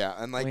then yeah,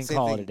 and like We can same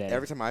call it thing. a day.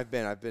 Every time I've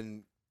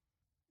been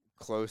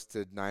close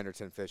to 9 or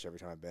 10 fish every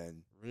time I've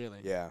been. Really?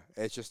 Yeah,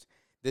 it's just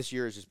this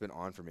year has just been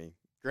on for me.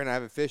 Granted, I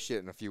haven't fished it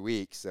in a few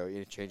weeks, so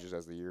it changes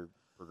as the year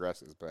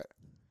progresses. But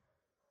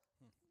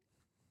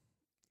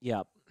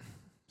yep.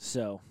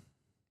 So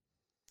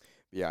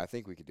yeah, I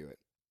think we could do it.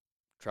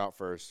 Trout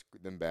first,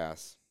 then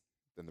bass,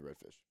 then the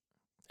redfish.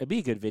 it'd be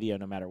a good video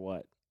no matter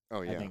what.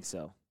 Oh yeah, I think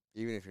so.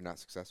 even if you're not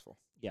successful.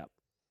 Yep.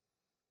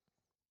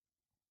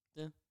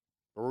 Yeah.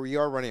 But we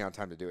are running out of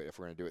time to do it if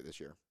we're going to do it this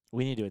year.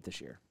 We need to do it this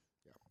year.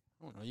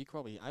 I don't know. You could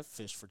probably. I've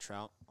fished for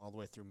trout all the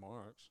way through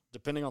March,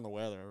 depending on the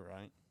weather,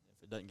 right?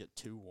 If it doesn't get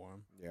too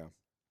warm. Yeah.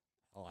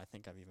 Oh, I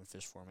think I've even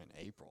fished for them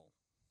in April.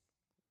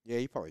 Yeah,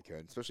 you probably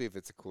could, especially if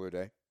it's a cooler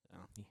day.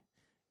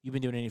 You've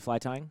been doing any fly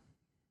tying?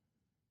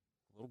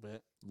 A little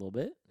bit. A little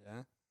bit.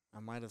 Yeah. I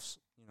might have,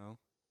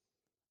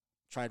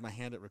 tried my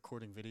hand at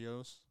recording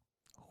videos.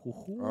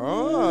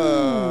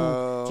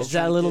 Oh. Is Just that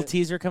trying a to little get-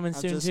 teaser coming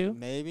soon too?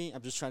 Maybe.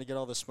 I'm just trying to get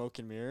all the smoke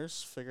and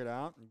mirrors figured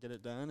out and get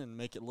it done and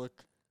make it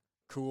look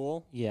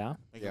cool. Yeah.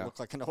 Make Yeah. it look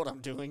like I know what I'm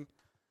doing.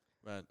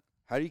 But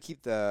How do you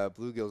keep the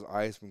bluegill's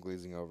eyes from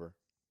glazing over?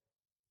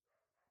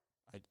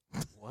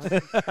 what?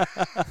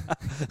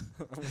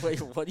 Wait,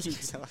 what are you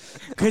talking?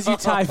 Because you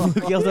tie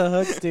bluegill to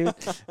hooks, dude.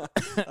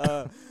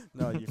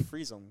 No, you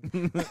freeze them.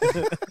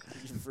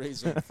 You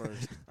freeze them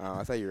first. I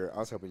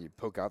was hoping you'd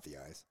poke out the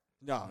eyes.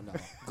 No, no.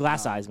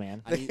 Glass No. eyes,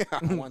 man. I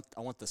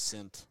want the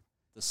scent.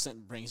 The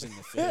scent brings in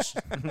the fish.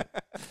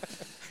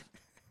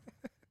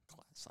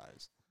 Glass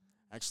eyes.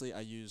 Actually,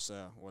 I use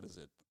what is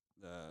it?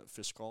 The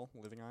fish skull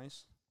living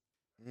eyes.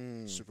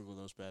 Super glue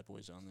those bad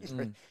boys on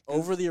there Mm.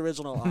 over the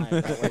original eye.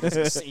 That way it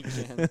doesn't sink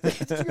in.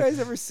 Did you guys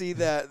ever see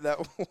that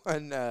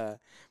one?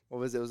 What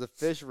was it? It was a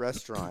fish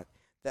restaurant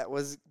that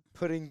was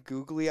putting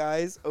googly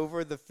eyes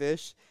over the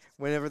fish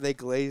whenever they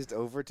glazed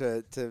over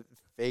to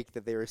fake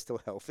that they were still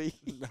healthy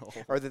No,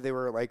 or that they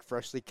were like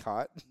freshly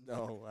caught.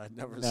 no, I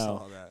never No.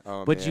 saw that.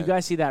 Oh, But you man.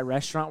 guys see that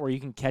restaurant where you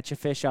can catch a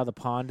fish out of the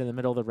pond in the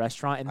middle of the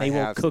restaurant and I they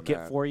will have seen cook it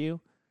that. for you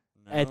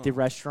at the No.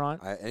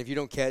 restaurant? And if you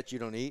don't catch, you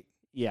don't eat.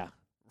 Yeah.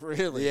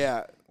 Really?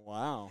 Yeah,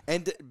 Wow.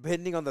 and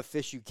depending on the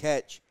fish you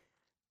catch,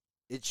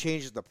 it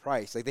changes the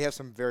price. Like they have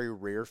some very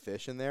rare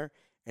fish in there,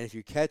 and if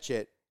you catch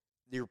it,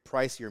 your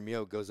price of your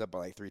meal goes up by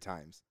like 3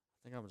 times.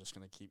 I think I'm just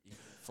gonna keep eating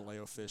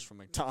Filet-O-Fish from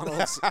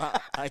McDonald's.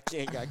 I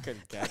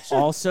couldn't catch it.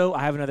 Also,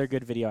 I have another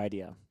good video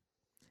idea.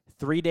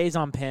 3 days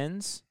on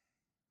pins,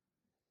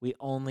 we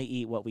only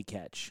eat what we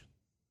catch.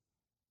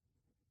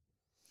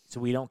 So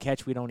we don't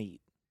catch, we don't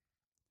eat.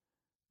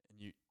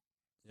 And you,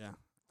 yeah.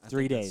 I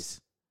 3 think that's-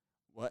 days.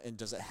 What? And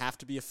does it have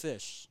to be a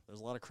fish?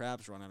 There's a lot of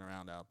crabs running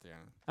around out there.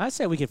 I'd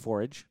say we could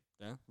forage.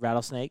 Yeah?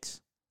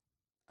 Rattlesnakes.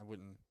 I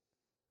wouldn't.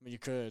 I mean, you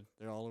could.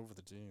 They're all over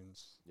the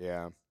dunes.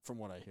 Yeah, From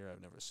what I hear,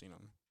 I've never seen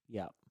them.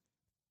 Yeah.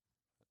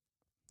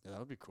 Yeah, that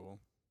would be cool.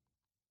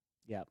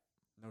 Yep.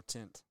 No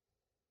tint.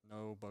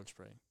 No bug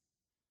spray.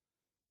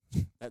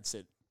 That's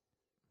it.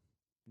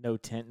 No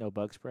tent, no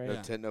bug spray. no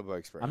Yeah. tent, no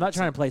bug spray. I'm not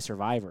trying to play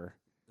Survivor.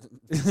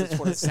 That's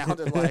what it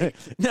sounded like.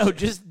 No,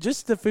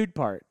 just the food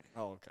part.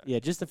 Oh, okay. Yeah,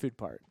 just the food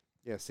part.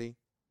 Yeah, see,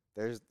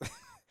 there's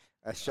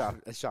a shop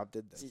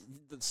did this.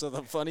 So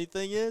the funny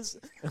thing is,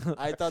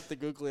 I thought the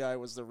googly eye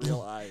was the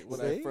real eye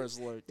when I See?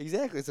 first looked.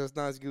 Exactly, so it's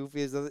not as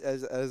goofy as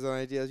an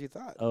idea as you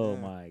thought. Oh Yeah.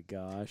 my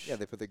gosh. Yeah,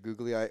 they put the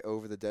googly eye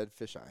over the dead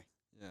fish eye.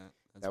 Yeah.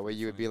 that's That way pretty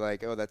you would be funny.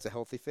 like, oh, that's a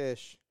healthy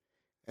fish,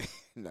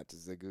 not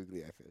just a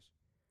googly eye fish.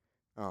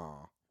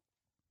 Oh,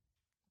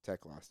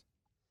 Tech lost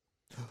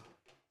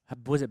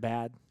Was it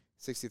bad?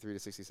 63 to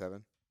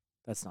 67.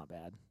 That's not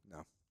bad.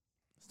 No.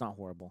 It's not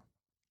horrible.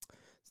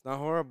 It's not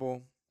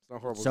horrible. It's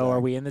not horrible. So are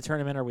Zach. we in the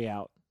tournament or are we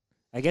out?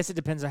 I guess it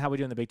depends on how we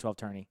do in the Big 12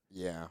 tourney.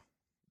 Yeah,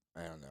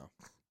 I don't know.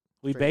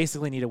 We Straight-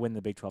 basically need to win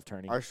the Big 12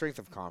 tourney. Our strength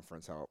of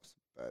conference helps,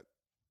 but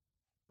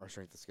our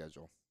strength of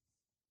schedule.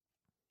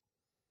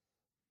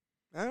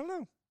 I don't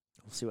know.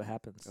 We'll see what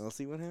happens. We'll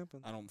see what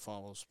happens. I don't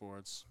follow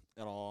sports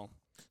at all.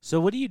 So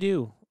what do you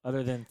do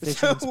other than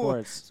fishing and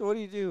sports? So what do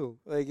you do?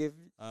 Like if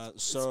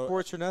So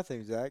sports or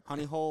nothing, Zach?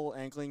 Honey Hole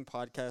Angling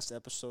Podcast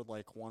episode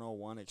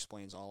 101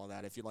 explains all of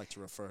that. If you'd like to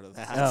refer to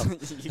that, Oh.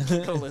 you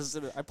can go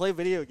listen to it. I play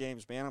video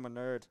games, man. I'm a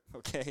nerd.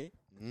 Okay.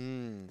 I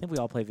Mm. think we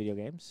all play video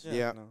games.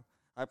 Yeah. No.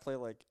 I play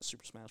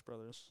Super Smash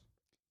Brothers.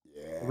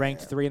 Yeah.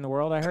 Ranked 3 in the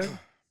world, I heard.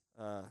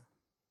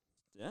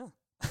 Yeah.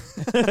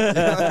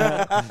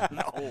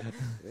 No.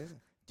 Yeah.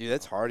 Dude,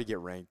 that's hard to get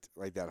ranked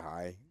like that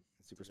high.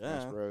 in Super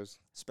Smash Yeah. Bros.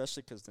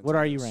 Especially because What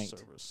are you ranked?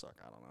 servers suck.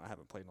 I don't know. I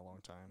haven't played in a long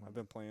time. I've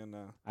been playing.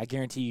 I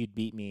guarantee you'd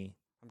beat me.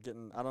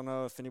 I don't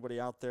know if anybody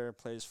out there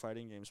plays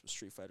fighting games, but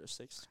Street Fighter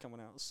 6 is coming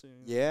out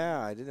soon. Yeah,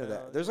 I did know Hell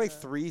that. There's like yeah.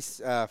 3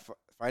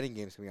 fighting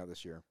games coming out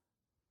this year.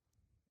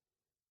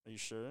 Are you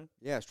sure?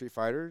 Yeah, Street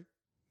Fighter.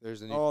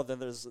 There's a new, Oh, then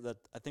there's that.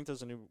 I think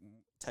there's a new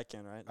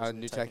Tekken, right? There's a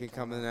new Tekken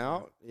coming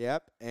out.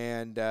 Yep,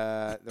 and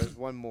there's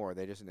one more.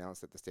 They just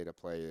announced at the State of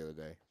Play the other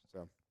day.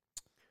 So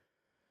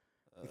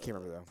I can't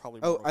remember though. Probably.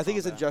 Oh, Mortal I think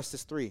it's Kombat.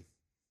 Injustice 3.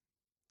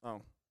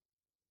 Oh.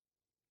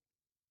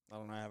 I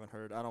don't know. I haven't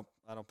heard. I don't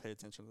pay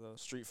attention to those.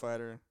 Street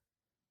Fighter,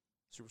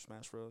 Super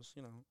Smash Bros.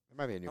 You know. It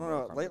might be a new. I don't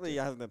Mortal know. Kombat Lately, too.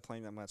 I haven't been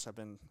playing that much. I've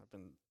been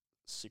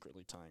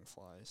secretly tying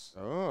flies.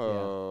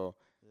 Oh.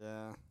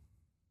 Yeah.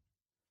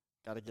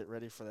 Got to get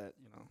ready for that.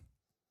 You know.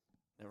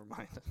 Never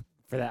mind.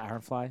 For that iron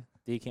fly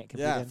that you can't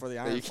compete Yeah, in? for the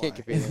Yeah, iron you can't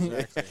fly. compete in.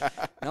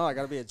 Exactly. No, I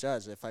got to be a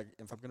judge. If I'm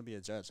gonna be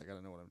a judge, I got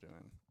to know what I'm doing.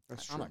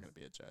 That's I'm true. not gonna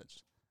be a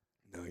judge.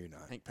 No, you're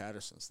not. Hank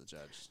Patterson's the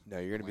judge. No,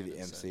 you're gonna be the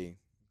Landon said. MC.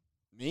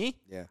 Me?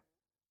 Yeah.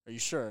 Are you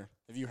sure?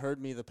 Have you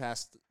heard me the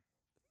past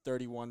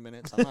 31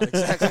 minutes? I'm not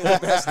exactly the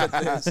best at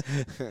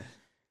this.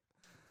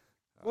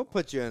 We'll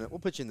put you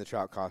in the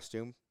Trout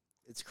costume.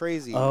 It's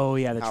crazy. Oh,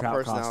 yeah, the how Trout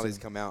personalities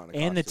costume. come out in a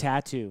And the costume.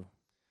 tattoo.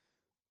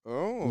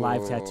 Oh.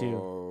 live tattoo.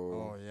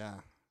 Oh yeah,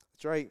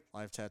 That's right.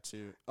 live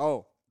tattoo.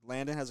 Oh,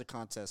 Landon has a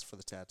contest for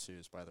the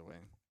tattoos, by the way.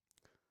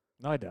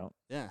 No, I don't.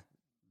 Yeah,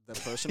 the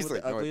person He's with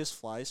like, the "No, I-" ugliest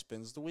fly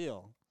spins the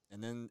wheel,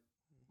 and then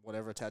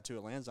whatever tattoo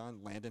it lands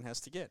on, Landon has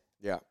to get.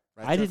 Yeah.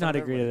 Right I there in did front not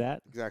of agree to everybody.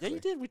 that. Exactly. Yeah,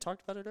 you did. We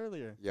talked about it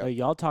earlier. Yeah. Oh,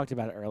 y'all talked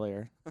about it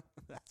earlier. That's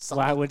That's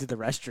why I went to the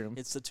restroom.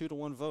 It's the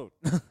 2-1 vote.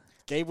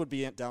 Gabe would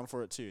be down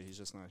for it too. He's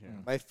just not here.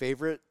 My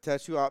favorite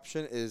tattoo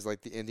option is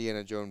like the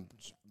Indiana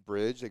Jones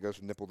bridge that goes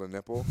from nipple to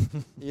nipple.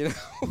 You know,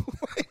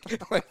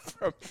 like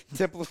from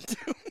temple to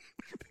tomb.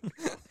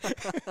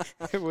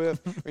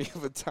 We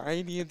have a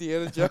tiny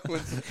Indiana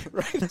Jones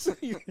right next to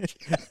your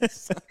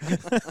chest.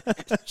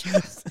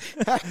 Just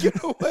hack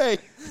it away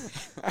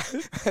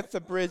at the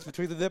bridge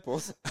between the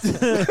nipples.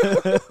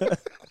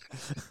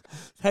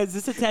 Is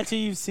this a tattoo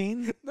you've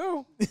seen?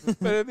 No,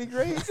 but it'd be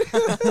great.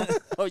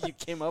 Oh, you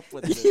came up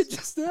with You this.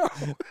 just know.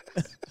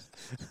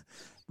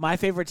 My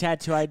favorite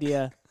tattoo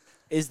idea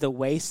is the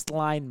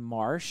waistline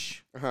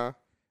marsh Uh-huh.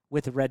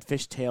 with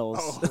redfish tails.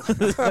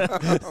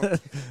 Oh.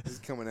 It's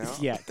coming out.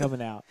 Yeah,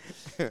 coming out.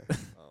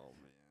 Oh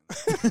man.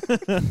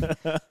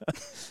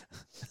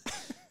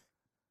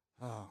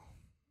 Oh,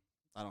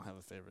 I don't have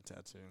a favorite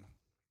tattoo.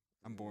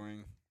 I'm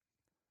boring.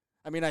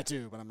 I mean, I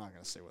do, but I'm not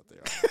gonna say what they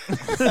are.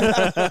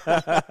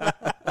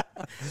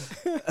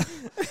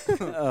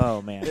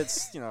 Oh, man.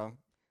 It's a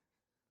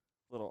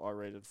little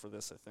R-rated for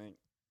this, I think.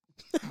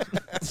 You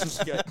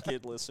got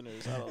kid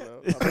listeners. I don't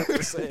know. I'm not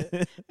gonna say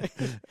it.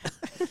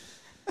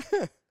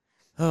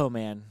 Oh,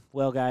 man.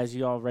 Well, guys,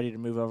 you all ready to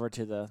move over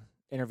to the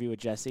interview with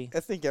Jesse? I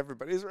think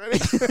everybody's ready.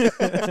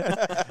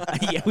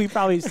 Yeah, we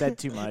probably said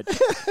too much.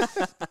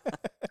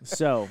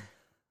 So,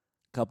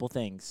 couple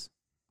things.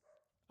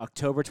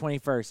 October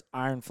 21st,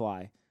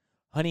 Ironfly.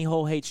 Honey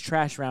Hole Hates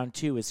Trash Round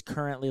 2 is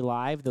currently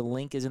live. The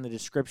link is in the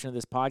description of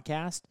this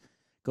podcast.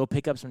 Go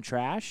pick up some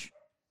trash.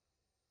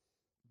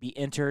 Be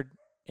entered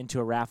into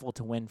a raffle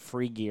to win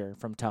free gear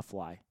from Tough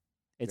Fly.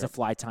 It's a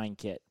fly tying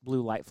kit,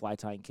 blue light fly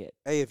tying kit.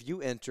 Hey, if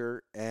you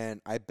enter and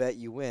I bet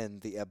you win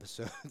the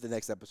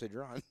next episode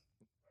you're on.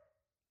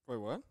 Wait,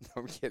 what?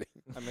 No, I'm kidding.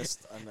 I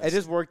missed. It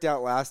just worked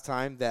out last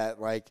time that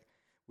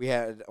we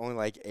had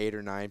only 8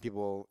 or 9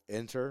 people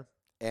enter,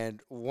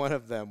 and one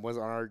of them was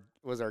our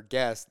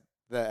guest.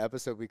 The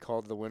episode we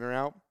called the winner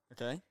out,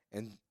 Okay.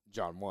 and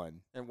John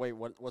won. And wait,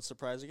 what's the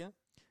prize again?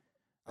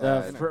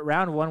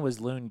 Round 1 was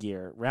Loon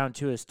Gear. Round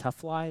 2 is Tough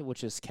Fly,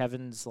 which is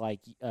Kevin's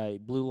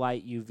blue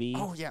light UV.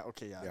 Oh yeah.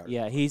 Okay. Yeah. Yeah.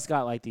 Yeah, he's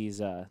got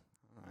these All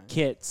right.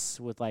 kits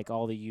with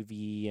all the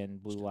UV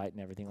and blue light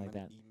and everything I'm like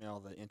gonna that.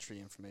 Email the entry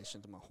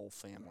information to my whole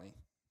family.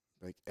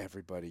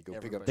 Everybody go pick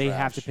up. Everybody. They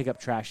have to trash. pick up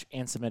trash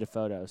and submit a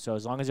photo. So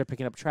as long as they're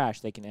picking up trash,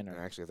 they can And enter.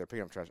 actually, if they're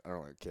picking up trash, I don't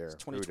really care.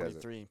 It's Who does it?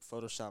 2023.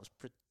 Photoshop's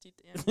pretty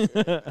damn good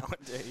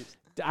nowadays.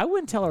 I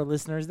wouldn't tell our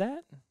listeners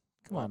that.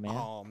 Come on, man.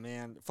 Oh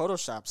man,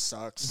 Photoshop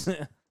sucks.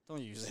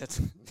 Don't use it.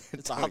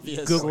 It's Don't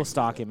obvious. Google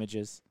stock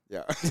images.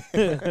 Yeah.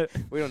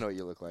 We don't know what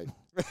you look like.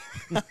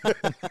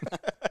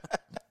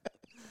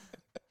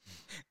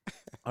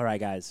 All right,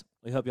 guys.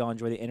 We hope you all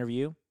enjoy the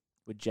interview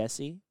with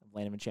Jesse of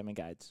Land of Enchantment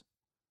Guides.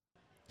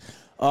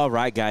 All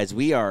right, guys,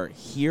 we are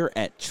here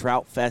at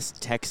Trout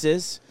Fest,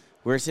 Texas.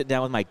 We're sitting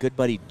down with my good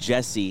buddy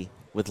Jesse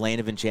with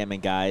Land of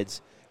Enchantment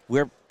Guides.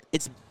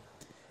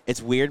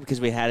 It's weird because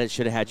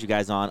should have had you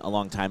guys on a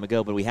long time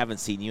ago, but we haven't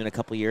seen you in a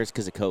couple years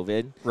because of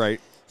COVID.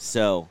 Right.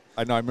 So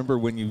I know. I remember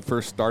when you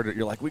first started,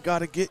 you're like, we got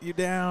to get you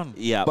down.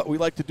 Yeah. But we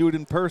like to do it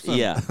in person.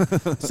 yeah,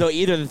 so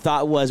either the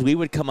thought was we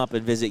would come up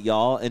and visit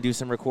y'all and do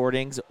some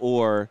recordings,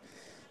 or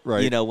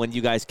Right. when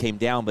you guys came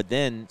down, but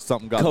then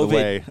Something got in the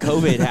way.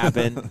 COVID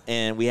happened,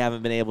 and we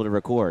haven't been able to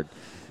record.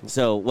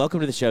 So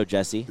welcome to the show,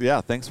 Jesse. Yeah.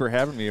 Thanks for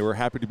having me. We're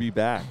happy to be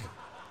back.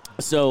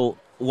 So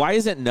why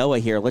isn't Noah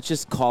here? Let's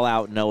just call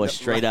out Noah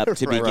straight up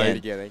to Right. begin.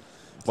 Beginning.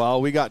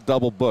 Well, we got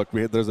double booked.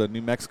 There's a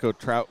New Mexico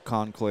Trout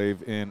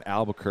Conclave in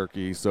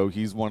Albuquerque, so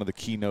he's one of the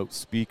keynote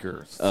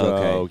speakers.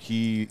 So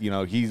Okay.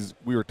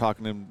 we were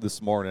talking to him this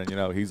morning.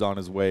 He's on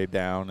his way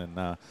down,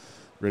 and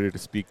ready to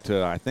speak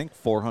to, I think,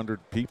 400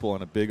 people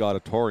in a big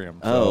auditorium.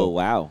 Oh, So,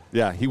 wow.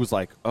 yeah, he was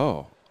like,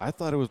 "Oh, I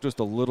thought it was just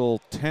a little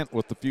tent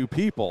with a few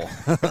people."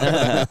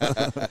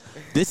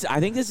 I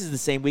think this is the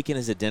same weekend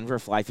as the Denver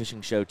Fly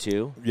Fishing Show,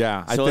 too.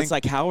 Yeah, I So think, it's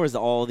like, how is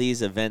all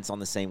these events on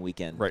the same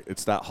weekend? right.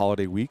 It's that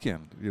holiday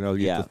weekend. You know,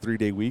 you Yeah. get the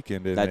 3-day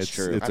weekend, and That's it's,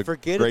 true. it's I a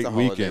forget great it's a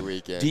holiday weekend.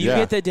 weekend. Do you Yeah.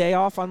 get the day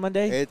off on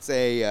Monday? It's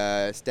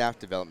a staff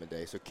development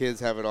day, so kids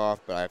have it off,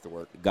 but I have to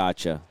work.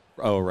 Gotcha.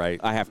 Oh, right.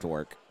 I have to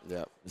work.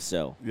 Yep.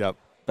 So, Yep.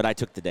 but I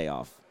took the day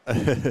off.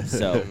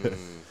 So,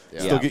 Yeah.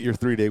 Still get your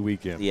 3-day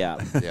weekend.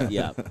 yeah. Yeah.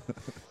 Yeah.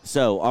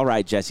 So, all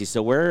right, Jesse.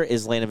 So, where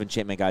is Land of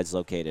Enchantment Guides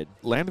located?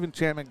 Land of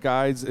Enchantment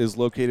Guides is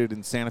located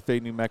in Santa Fe,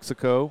 New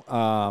Mexico,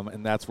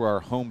 and that's where our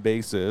home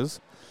base is.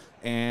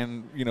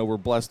 And, you know, we're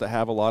blessed to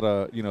have a lot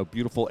of, you know,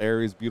 beautiful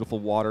areas, beautiful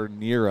water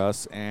near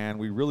us, and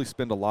we really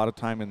spend a lot of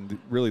time in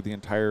really the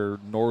entire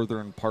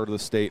northern part of the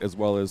state as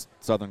well as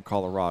southern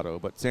Colorado.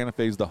 But Santa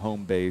Fe is the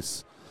home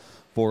base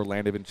for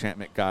Land of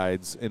Enchantment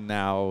Guides, and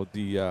now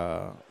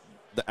the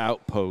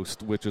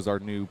Outpost, which is our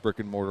new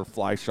brick-and-mortar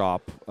fly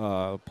shop,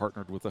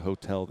 partnered with a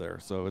hotel there.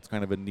 So it's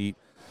kind of a neat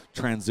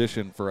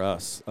transition for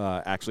us,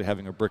 actually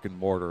having a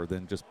brick-and-mortar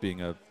than just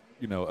being a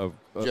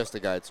Just a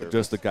guide service.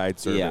 just a guide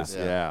service.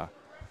 Yeah.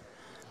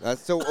 Yeah.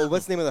 So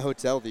what's the name of the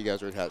hotel that you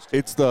guys are attached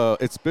to?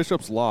 It's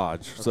Bishop's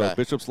Lodge. So Okay.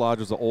 Bishop's Lodge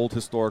is an old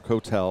historic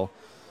hotel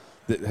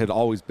that had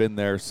always been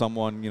there.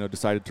 Someone,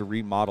 decided to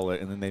remodel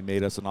it, and then they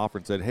made us an offer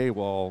and said, "Hey,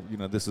 well,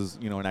 this is,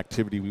 an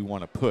activity we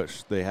want to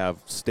push." They have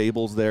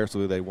stables there,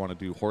 so they want to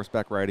do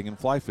horseback riding and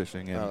fly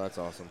fishing, and Oh, that's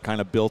awesome.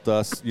 kind of built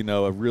us,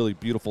 a really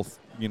beautiful,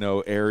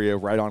 area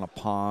right on a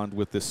pond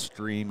with this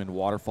stream and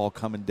waterfall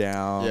coming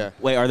down. Yeah.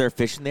 Wait, are there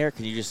fish in there?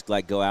 Can you just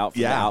like go out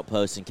from the Yeah.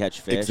 outpost and catch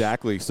fish?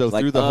 Exactly. So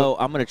Like, through the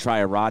I'm going to try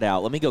a rod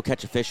out. Let me go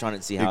catch a fish on it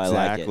and see how I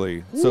like it.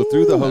 Exactly. So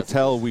through the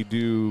hotel, we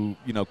do,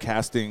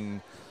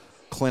 casting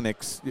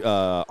clinics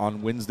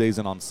on Wednesdays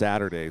and on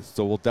Saturdays.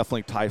 So we'll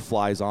definitely tie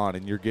flies on,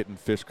 and you're getting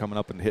fish coming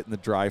up and hitting the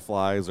dry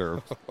flies,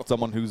 or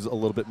someone who's a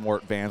little bit more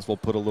advanced will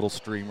put a little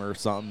streamer or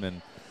something.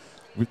 And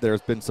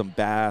there's been some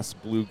bass,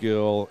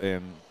 bluegill,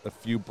 and a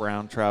few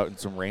brown trout and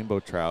some rainbow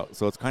trout.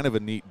 So it's kind of a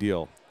neat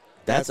deal.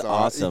 That's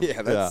awesome.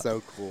 Yeah, that's Yeah.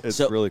 so cool. It's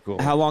So really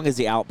cool. How long has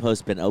the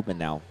outpost been open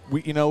now?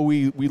 We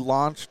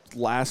launched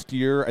last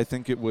year. I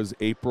think it was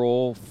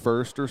April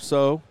 1st or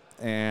so,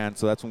 and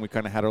so that's when we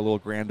kind of had our little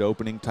grand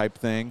opening type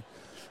thing.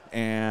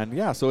 And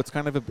yeah, so it's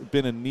kind of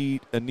been a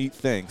neat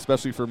thing,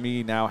 especially for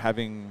me now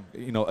having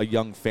a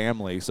young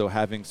family. So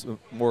having some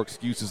more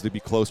excuses to be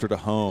closer to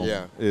home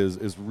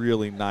is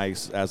really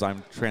nice as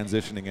I'm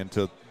transitioning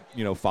into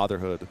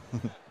fatherhood.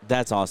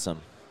 That's awesome.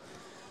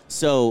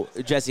 So,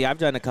 Jesse, I've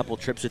done a couple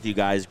trips with you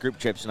guys, group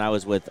trips, and I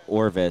was with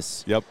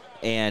Orvis. Yep.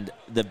 And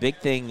the big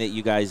thing that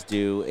you guys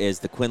do is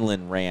the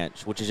Quinlan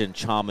Ranch, which is in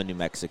Chama, New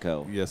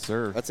Mexico. Yes,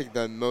 sir. That's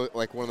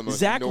like one of the most.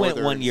 Zach went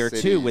one northern year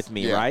cities. too with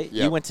me, Yeah, right?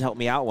 yeah. You went to help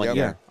me out one Yep.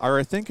 year. Or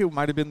I think it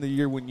might have been the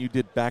year when you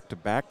did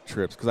back-to-back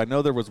trips, because I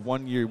know there was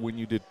one year when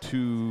you did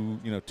two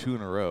in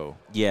a row.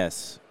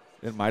 Yes.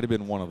 It might have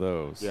been one of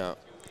those. Yeah.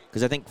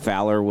 Because I think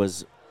Fowler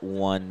was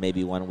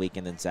maybe one week,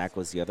 and then Zach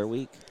was the other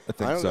week. I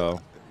think I don't so.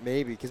 know.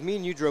 Maybe because me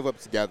and you drove up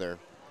together.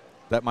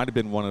 That might have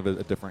been one of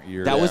a different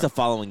year. That was Yeah. the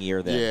following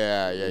year then.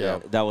 Yeah.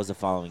 That was the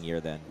following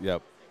year then.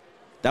 Yep.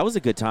 That was a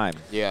good time.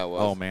 Yeah, it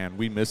was. Oh man,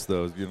 we missed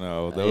those.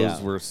 Those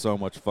Yeah. were so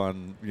much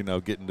fun.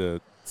 Getting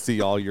to see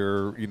all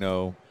your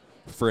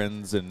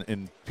friends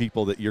and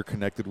people that you're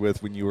connected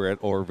with when you were at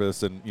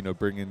Orvis, and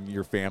bringing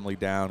your family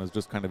down is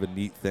just kind of a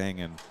neat thing.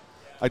 And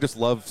I just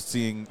love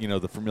seeing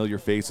the familiar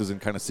faces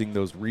and kind of seeing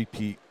those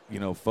repeat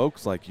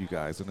folks like you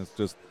guys, and it's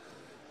just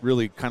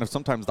really kind of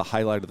sometimes the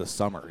highlight of the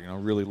summer.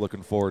 Really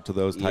looking forward to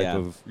those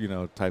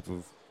type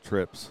of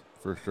trips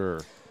for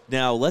sure.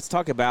 Now, let's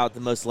talk about the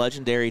most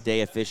legendary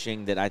day of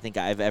fishing that I think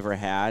I've ever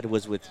had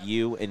was with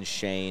you and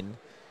Shane,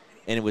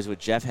 and it was with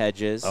Jeff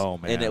Hedges. Oh,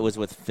 man. And it was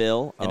with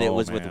Phil, and it Oh,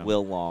 was with man.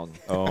 Will Long.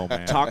 Oh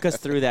man. Talk us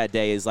through that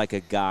day as like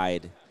a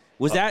guide.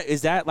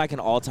 Is that like an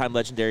all-time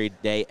legendary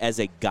day as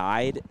a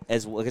guide?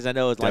 Because I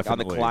know it's like on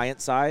the Definitely. client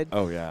side.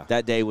 Oh yeah.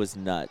 That day was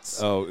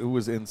nuts. Oh, it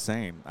was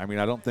insane. I mean,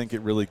 I don't think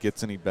it really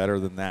gets any better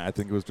than that. I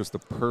think it was just a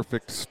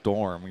perfect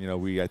storm.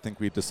 I think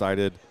we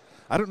decided.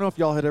 I don't know if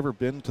y'all had ever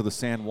been to the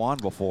San Juan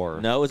before.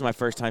 No, it was my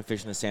first time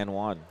fishing the San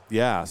Juan.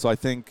 Yeah, so I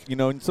think,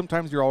 and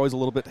sometimes you're always a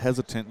little bit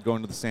hesitant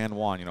going to the San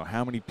Juan.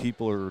 How many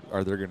people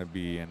are there going to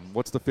be, and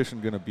what's the fishing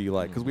going to be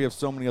like? Because we have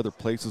so many other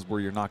places where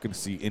you're not going to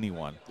see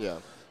anyone. Yeah.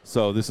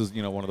 So this is,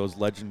 one of those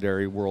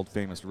legendary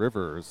world-famous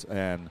rivers,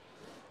 and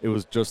it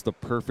was just the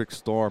perfect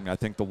storm. I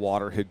think the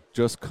water had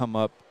just come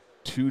up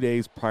 2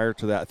 days prior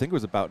to that. I think it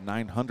was about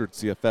 900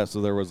 CFS,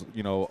 so there was,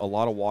 a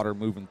lot of water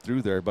moving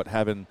through there, but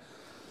having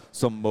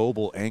some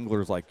mobile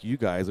anglers like you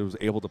guys, it was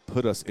able to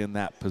put us in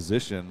that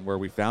position where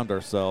we found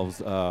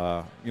ourselves,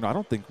 I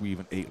don't think we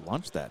even ate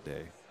lunch that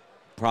day.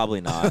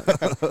 Probably not.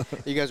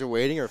 You guys are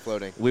waiting or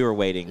floating? We were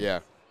waiting. Yeah.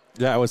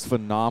 Yeah, it was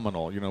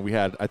phenomenal. We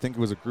had, I think it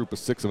was a group of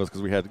 6 of us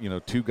because we had,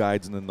 2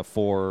 guides and then the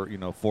 4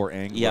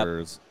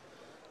 anglers.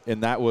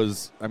 And that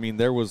was,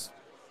 there was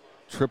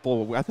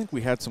triple, I think we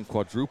had some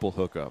quadruple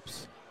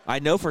hookups. I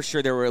know for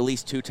sure there were at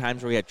least 2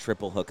 times where we had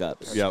triple hookups.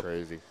 That's Yep.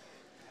 crazy.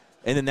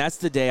 And then that's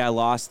the day I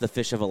lost the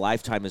fish of a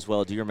lifetime as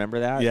well. Do you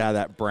remember that? Yeah,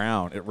 that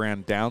brown. It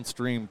ran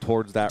downstream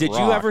towards that Did rock.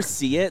 you ever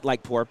see it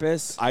like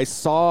porpoise? I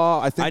think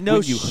I know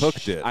when you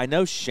hooked it. I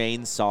know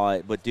Shane saw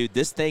it, but dude,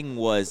 this thing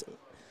was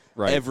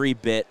right. every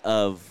bit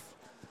of.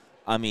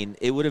 I mean,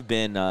 it would have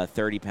been a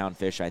 30-pound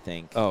fish, I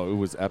think. Oh, it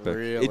was epic.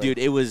 Really? Dude,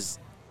 it was.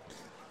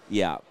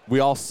 Yeah. We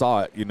all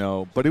saw it,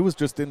 but it was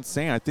just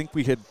insane. I think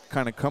we had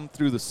kind of come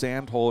through the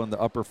sand hole in the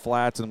upper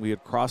flats, and we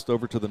had crossed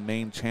over to the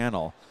main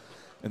channel,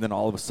 and then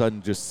all of a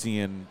sudden just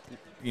seeing,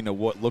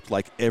 what looked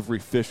like every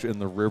fish in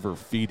the river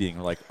feeding.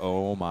 Like,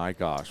 oh my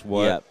gosh,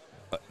 what?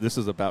 Yep. This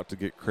is about to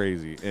get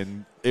crazy.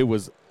 And it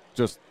was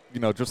just,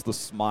 just the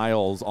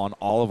smiles on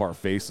all of our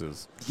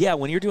faces. Yeah,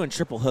 when you're doing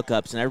triple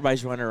hookups and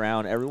everybody's running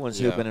around, everyone's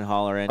Yeah. hooping and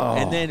hollering. Oh.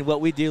 And then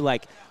what we do,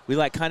 we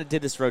kind of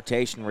did this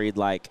rotation where you'd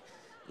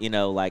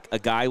a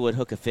guy would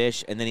hook a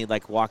fish and then he'd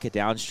walk it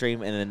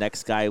downstream, and then the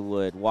next guy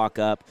would walk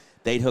up,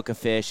 they'd hook a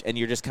fish, and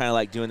you're just kind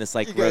of doing this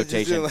You guys just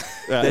rotation. doing,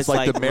 Yeah, This, it's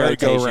like the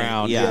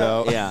merry-go-round,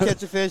 rotation. Yeah, yeah.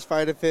 catch a fish,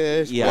 fight a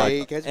fish, Yeah,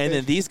 wait, catch a and fish.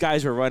 then these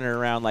guys were running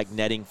around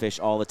netting fish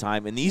all the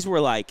time, and these were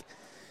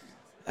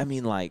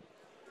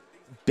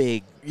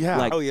big,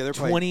 Yeah. Oh, yeah, they're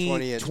probably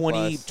 20 inch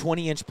plus.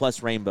 20-inch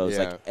plus rainbows,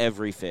 Yeah.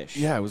 every fish.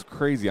 Yeah, it was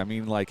crazy. I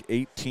mean,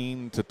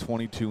 18 to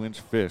 22-inch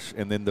fish,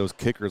 and then those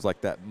kickers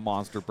like that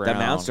monster brown.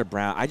 That monster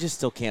brown, I just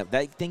still can't.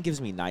 That thing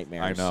gives me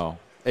nightmares. I know.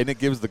 And it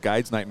gives the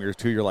guides nightmares,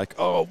 too. You're like,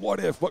 oh,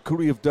 what if? What could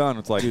we have done?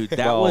 It's like, Dude, that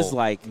well, was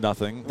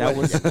nothing. That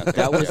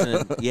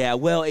was yeah.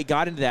 Well, it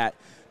got into that.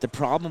 The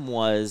problem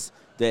was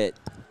that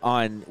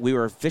we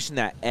were fishing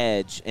that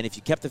edge, and if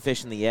you kept the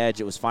fish in the edge,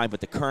 it was fine. But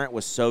the current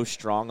was so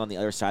strong on the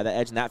other side of that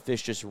edge, and that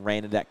fish just ran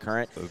into that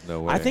current. There's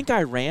no way. I think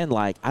I ran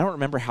I don't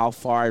remember how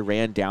far I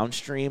ran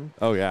downstream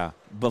Oh, yeah.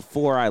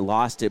 before I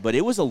lost it, but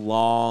it was a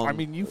long. I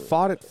mean, you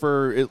fought it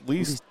for at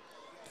least,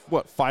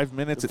 5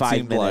 minutes? It 5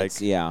 seemed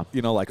minutes, like. yeah.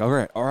 All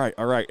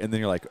right. And then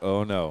you're like,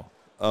 oh, no,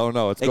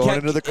 it's It going kept-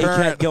 into the It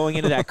current. kept going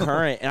into that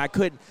current, and I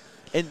couldn't.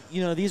 And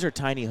these are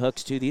tiny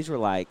hooks too. These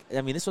were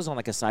this was on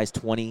a size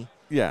 20,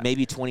 Yeah.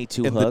 maybe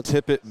 22 and hook. the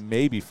tippet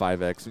maybe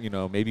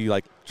 5X, maybe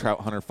Trout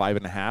Hunter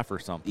 5.5 or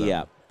something.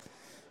 Yeah.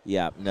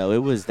 Yeah. No,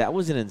 that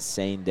was an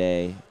insane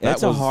day. That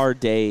That's a was- hard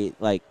day,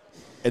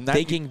 And that,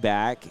 thinking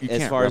back you as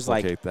can't far as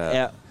replicate that.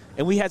 yeah.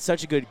 And we had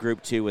such a good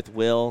group too with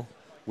Will,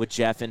 with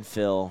Jeff and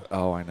Phil.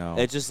 oh, I know.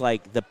 It's just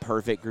the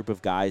perfect group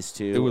of guys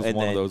too. It was and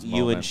one of then those you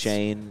and moments.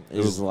 Shane It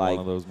was is one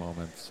of those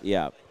moments.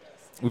 yeah.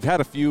 We've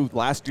had a few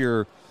last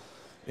year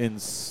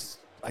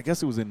I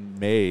guess it was in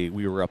May,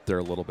 we were up there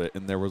a little bit,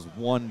 and there was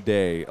one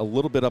day a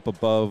little bit up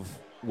above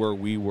where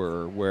we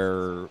were,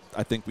 where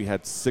I think we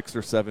had 6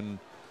 or 7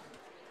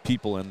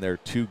 people in there,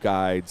 2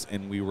 guides,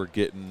 and we were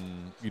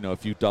getting, a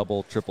few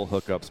double, triple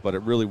hookups, but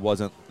it really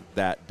wasn't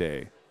that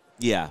day.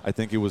 Yeah. I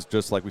think it was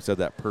just like we said,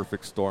 that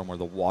perfect storm where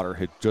the water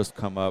had just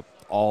come up,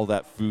 all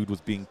that food was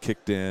being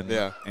kicked in,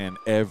 Yeah. and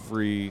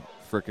every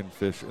freaking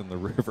fish in the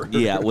river.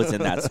 Yeah, it was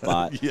in that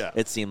spot. Yeah.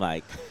 It seemed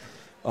like.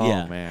 Oh,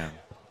 Yeah. man.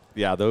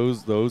 Yeah,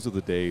 those are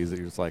the days that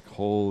you're just like,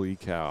 holy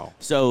cow.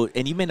 So,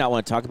 and you may not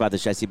want to talk about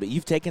this, Jesse, but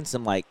you've taken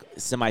some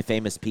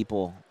semi-famous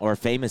people or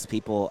famous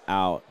people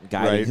out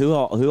guiding. Right. Who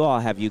all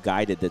have you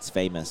guided that's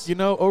famous?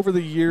 Over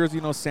the years,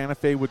 Santa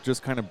Fe would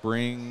just kind of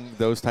bring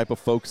those type of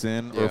folks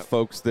in, Yeah. or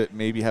folks that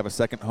maybe have a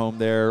second home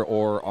there,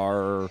 or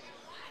are,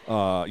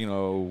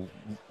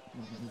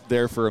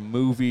 there for a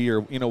movie,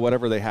 or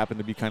whatever they happen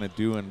to be kind of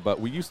doing. But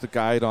we used to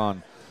guide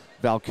on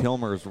Val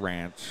Kilmer's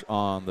ranch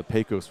on the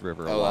Pecos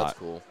River a Oh, lot. that's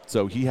cool.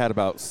 So he had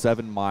about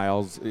 7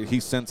 miles.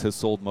 He since has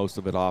sold most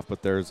of it off,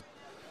 but there's,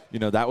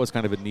 that was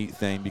kind of a neat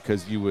thing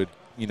because you would,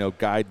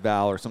 guide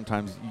Val, or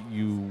sometimes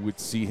you would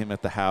see him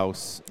at the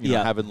house,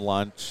 Yeah. having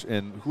lunch,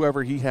 and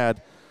whoever he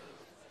had,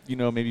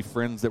 maybe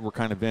friends that were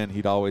kind of in,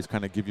 he'd always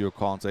kind of give you a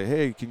call and say,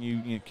 hey, can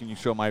you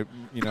show my,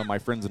 my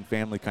friends and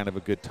family kind of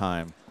a good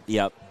time?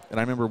 Yep. And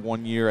I remember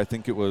one year, I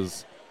think it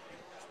was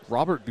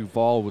Robert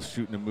Duvall was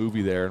shooting a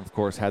movie there, and of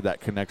course had that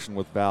connection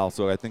with Val.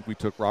 So I think we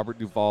took Robert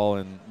Duvall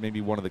and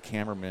maybe one of the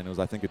cameramen. It was,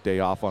 I think, a day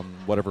off on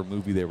whatever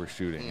movie they were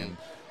shooting. And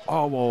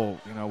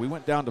we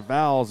went down to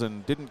Val's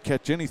and didn't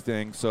catch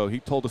anything. So he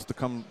told us to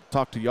come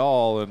talk to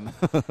y'all and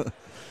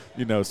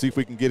see if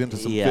we can get into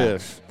some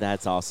fish.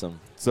 That's awesome.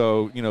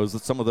 So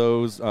some of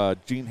those.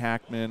 Gene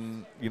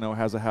Hackman,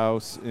 has a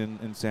house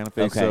in Santa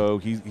Fe. Okay. So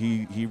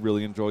he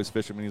really enjoys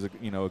fishing. I mean,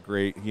 he's a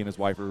great. He and his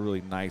wife are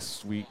really nice,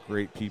 sweet,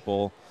 great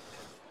people.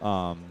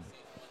 So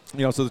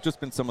there's just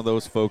been some of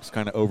those folks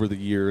kind of over the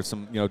years.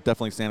 Some,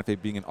 definitely Santa Fe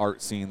being an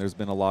art scene. There's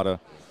been a lot of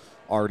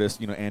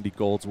artists, Andy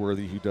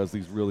Goldsworthy, who does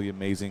these really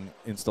amazing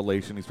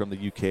installations. He's from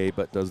the UK,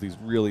 but does these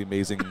really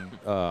amazing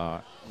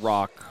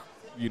rock,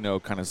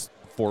 kind of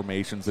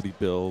formations that he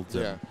builds.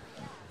 Yeah. And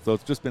so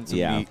it's just been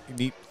some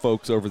neat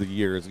folks over the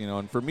years,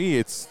 and for me,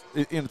 it's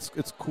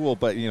cool,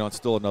 but, it's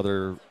still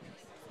another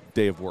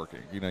day of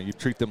working. You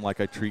treat them like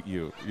I treat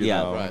you,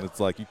 Yeah, know, right. and it's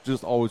like you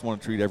just always want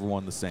to treat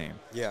everyone the same.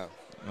 Yeah.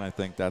 And I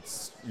think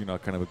that's,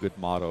 kind of a good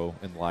motto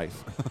in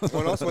life.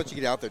 Well, and also once you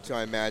get out there, too,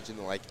 I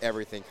imagine, like,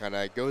 everything kind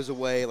of goes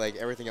away, like,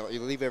 everything else. You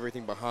leave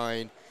everything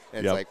behind,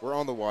 and it's like, we're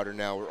on the water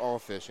now. We're all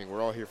fishing.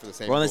 We're all here for the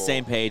same We're on the goal.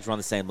 same page. We're on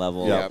the same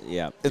level. Yep.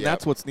 Yeah. And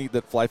that's what's neat,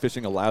 that fly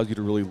fishing allows you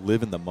to really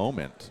live in the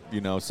moment,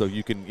 so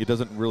it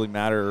doesn't really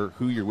matter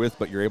who you're with,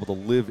 but you're able to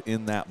live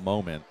in that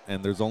moment.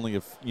 And there's only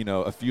a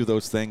few of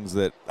those things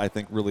that I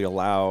think really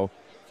allow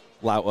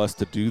us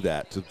to do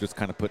that, to just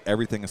kind of put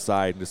everything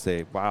aside and just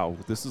say, wow,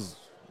 this is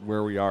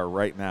where we are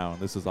right now, and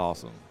this is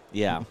awesome.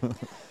 Yeah.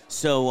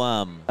 So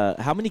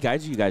how many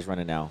guides are you guys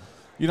running now?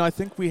 I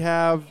think we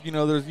have,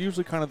 there's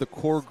usually kind of the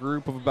core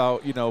group of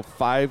about,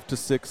 5 to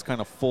 6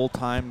 kind of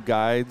full-time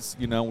guides.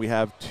 We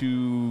have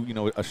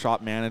 2, a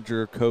shop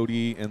manager,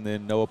 Cody, and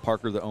then Noah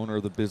Parker, the owner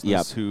of the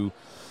business, who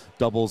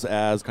doubles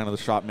as kind of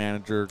the shop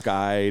manager,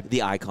 guide.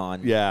 The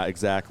icon. Yeah,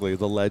 exactly.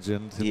 The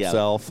legend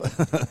himself.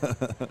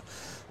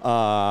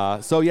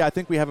 I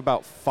think we have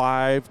about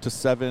 5 to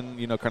 7,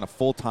 kind of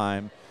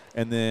full-time.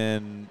 And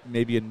then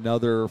maybe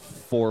another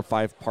 4 or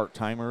 5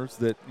 part-timers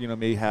that,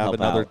 may have Help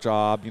another out.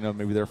 job.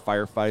 Maybe they're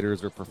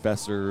firefighters or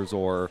professors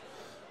or,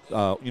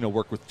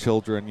 work with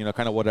children,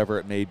 kind of whatever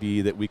it may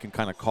be, that we can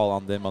kind of call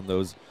on them on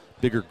those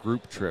bigger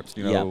group trips.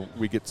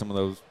 We get some of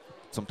those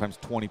sometimes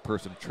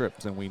 20-person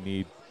trips, and we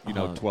need,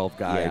 12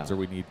 guides, or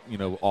we need,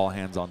 all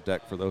hands on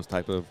deck for those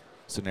type of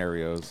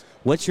scenarios.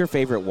 What's your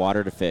favorite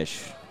water to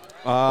fish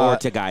or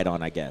to guide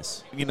on, I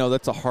guess?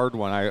 That's a hard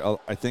one.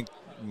 I think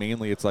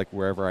mainly it's like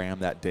wherever I am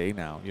that day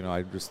now.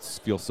 I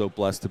just feel so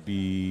blessed to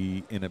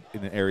be in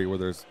an area where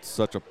there's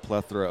such a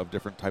plethora of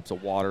different types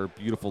of water,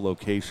 beautiful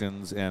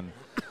locations, and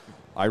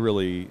I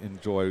really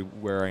enjoy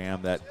where I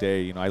am that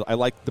day. I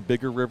like the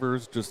bigger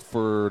rivers just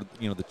for,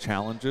 the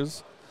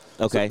challenges.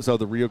 Okay. So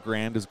the Rio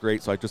Grande is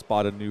great. So I just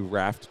bought a new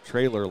raft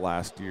trailer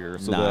last year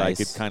so that I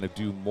could kind of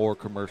do more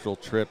commercial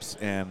trips,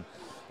 and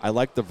I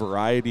like the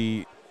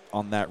variety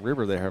on that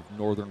river. They have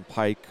northern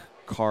pike,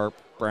 carp,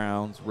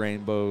 browns,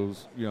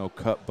 rainbows,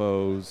 cut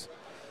bows,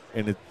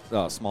 and it's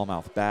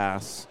smallmouth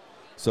bass.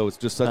 So it's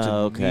just such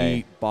a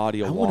neat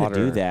body of water. I want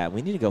to do that.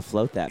 We need to go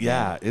float that.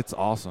 Yeah, man. it's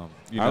awesome.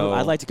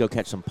 I'd like to go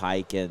catch some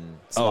pike and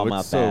smallmouth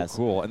it's bass. so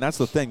cool. And that's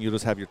the thing. You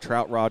just have your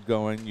trout rod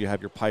going. You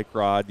have your pike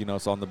rod.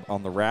 So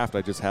on the raft,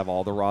 I just have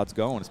all the rods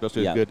going.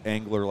 Especially a good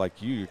angler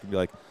like you, you can be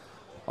like,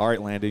 all right,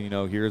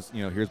 Landon,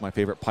 here's my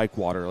favorite pike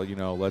water.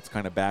 Let's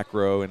kind of back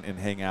row and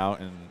hang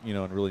out and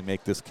and really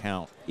make this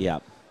count. Yeah.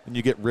 And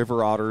you get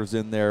river otters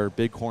in there,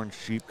 bighorn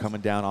sheep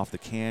coming down off the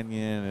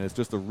canyon, and it's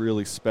just a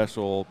really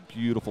special,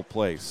 beautiful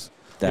place.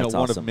 That's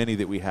one awesome. of many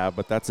that we have,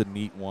 but that's a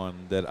neat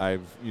one that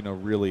I've,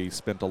 really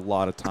spent a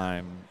lot of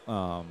time,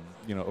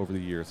 over the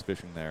years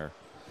fishing there.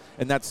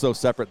 And that's so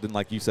separate than,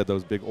 like you said,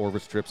 those big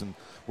Orvis trips and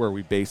where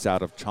we base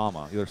out of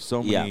Chama. There's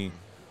so many,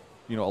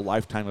 a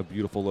lifetime of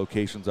beautiful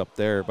locations up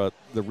there, but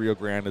the Rio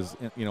Grande is,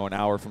 an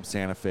hour from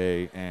Santa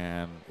Fe,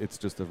 and it's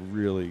just a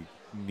really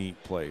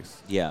neat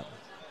place. Yeah.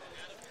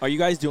 Are you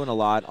guys doing a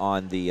lot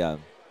on the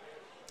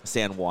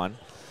San Juan?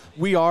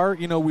 We are,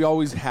 we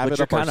always have But it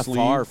you're up our kind of sleeve.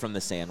 far from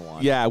the San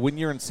Juan. Yeah, when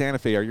you're in Santa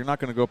Fe, you're not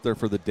going to go up there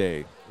for the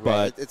day,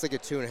 but it's like a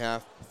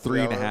 2.5,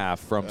 3.5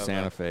 from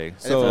Santa Fe.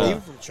 And So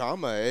even from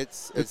Chama,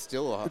 it's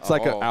still it's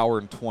like an hour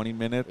and 20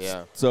 minutes.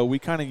 Yeah. So we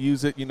kind of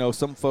use it.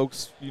 Some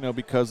folks,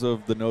 because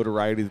of the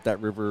notoriety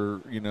that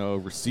river,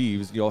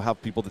 receives, you'll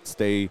have people that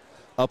stay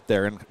up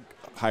there and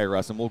hire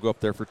us, and we'll go up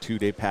there for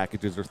 2-day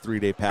packages or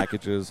 3-day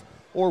packages,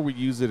 or we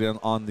use it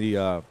on the,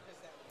 out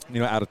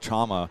of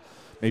Chama.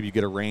 Maybe you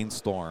get a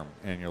rainstorm,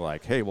 and you're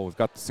like, hey, well, we've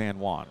got the San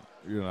Juan,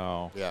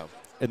 Yeah.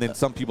 And then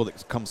some people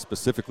that come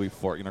specifically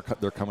for it,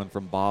 they're coming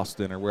from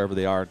Boston or wherever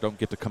they are, don't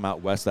get to come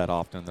out west that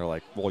often. They're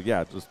like, well,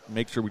 yeah, just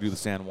make sure we do the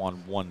San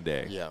Juan one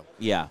day. Yeah.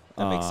 Yeah,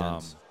 that makes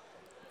sense.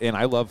 And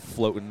I love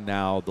floating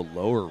now the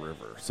lower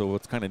river. So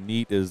what's kind of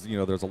neat is,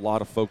 there's a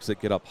lot of folks that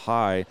get up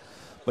high,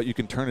 but you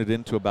can turn it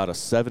into about a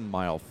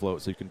 7-mile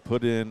float. So you can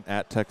put in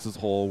at Texas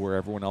Hole where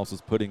everyone else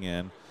is putting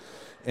in.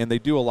 And they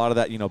do a lot of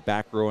that,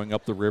 back rowing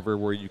up the river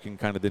where you can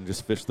kind of then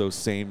just fish those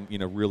same,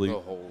 really,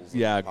 holes,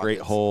 great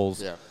pockets.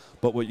 holes. Yeah.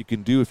 But what you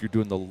can do if you're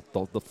doing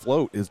the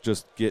float is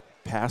just get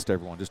past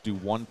everyone. Just do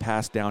one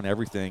pass down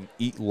everything,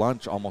 eat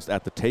lunch almost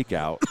at the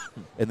takeout,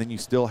 and then you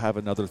still have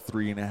another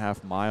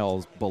 3.5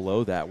 miles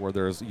below that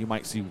where you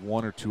might see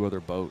 1 or 2 other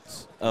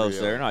boats. Oh,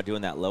 so they're not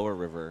doing that lower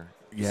river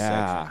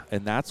section.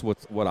 And that's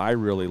what I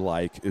really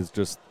like is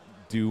just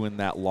doing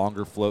that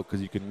longer float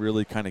because you can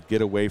really kind of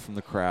get away from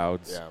the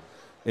crowds. Yeah.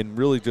 And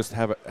really just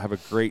have a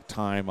great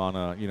time on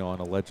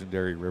a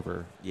legendary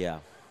river. Yeah.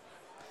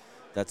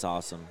 That's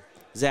awesome.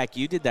 Zach,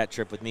 you did that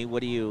trip with me.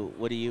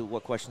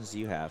 What questions do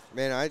you have?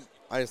 Man,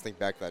 I just think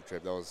back to that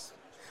trip. That was,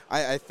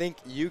 I think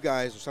you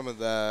guys are some of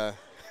the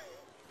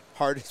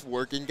hardest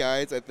working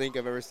guides I think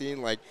I've ever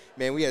seen. Like,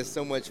 man, we had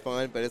so much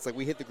fun, but it's like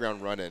we hit the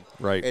ground running.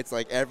 Right. It's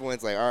like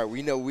everyone's like, all right,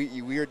 we know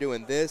we are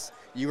doing this.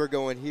 You are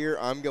going here.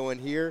 I'm going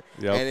here.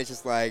 Yep. And it's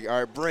just like, all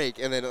right, break.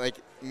 And then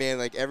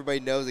like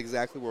everybody knows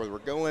exactly where we're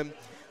going.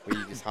 But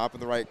you just hop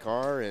in the right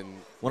car and.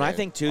 Well, I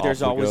think too,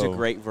 there's off we always a go.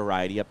 great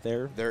variety up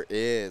there. There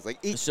is like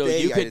each So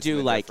day you I could did do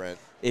something like different.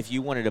 if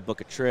you wanted to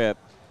book a trip,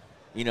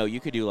 you know, you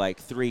could do like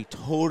 3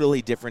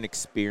 totally different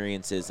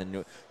experiences, and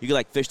you could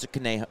like fish the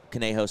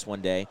Conejos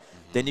one day,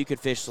 then you could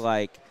fish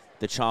like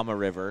the Chama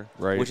River,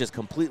 Right. which is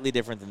completely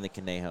different than the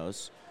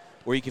Conejos,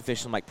 or you could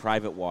fish in like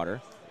private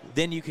water.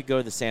 Then you could go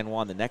to the San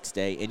Juan the next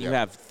day, and you Yeah.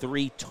 have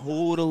 3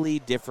 totally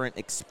different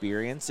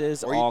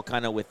experiences, Or all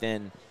kind of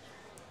within.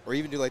 Or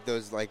even do like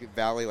those like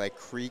valley like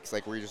creeks,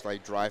 like where you just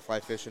like dry fly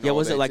fishing. Yeah, all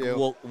was day it like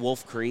too.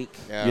 Wolf Creek?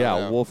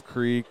 Yeah, Wolf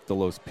Creek, the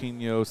Los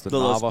Pinos, the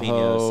Los Navajo.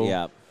 Pinos,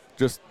 yeah.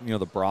 Just, you know,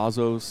 the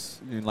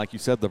Brazos. And like you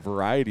said, the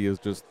variety is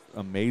just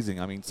amazing.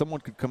 I mean, someone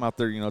could come out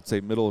there, you know,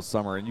 say middle of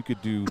summer, and you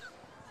could do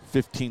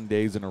 15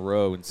 days in a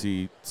row and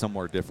see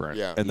somewhere different.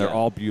 Yeah. And they're Yeah.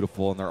 all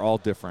beautiful, and they're all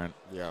different.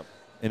 Yeah.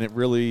 And it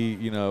really,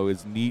 you know,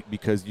 is neat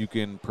because you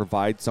can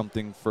provide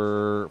something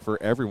for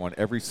everyone,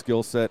 every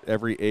skill set,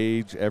 every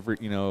age,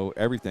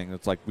 everything.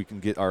 It's like we can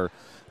get our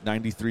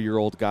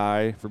 93-year-old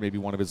guy for maybe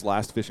one of his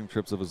last fishing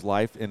trips of his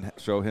life and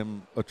show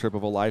him a trip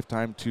of a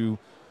lifetime to,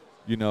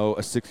 you know,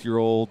 a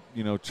 6-year-old,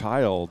 you know,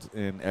 child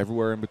and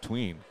everywhere in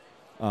between.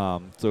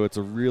 So it's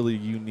a really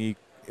unique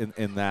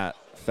in that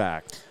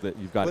fact that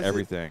you've got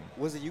everything.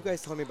 Was it you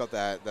guys telling me about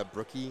that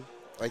brookie?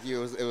 Like it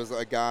was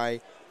a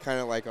guy kind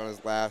of like on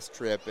his last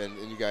trip, and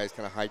you guys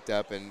kind of hiked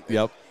up and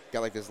Yep. got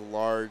like this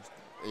large,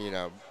 you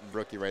know,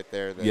 brookie right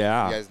there. That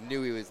Yeah. You guys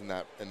knew he was in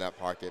that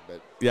pocket,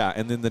 but Yeah,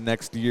 and then the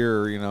next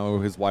year, you know,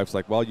 his wife's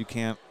like, well, you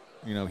can't,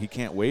 you know, he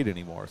can't wade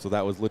anymore. So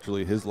that was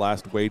literally his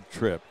last wade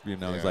trip. You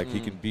know, he's Yeah. like, he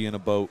can be in a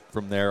boat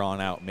from there on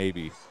out,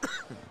 maybe.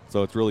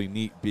 So it's really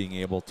neat being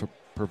able to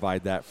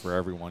provide that for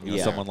everyone. You know,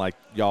 Yeah. someone like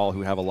y'all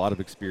who have a lot of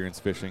experience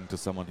fishing to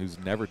someone who's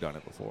never done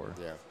it before.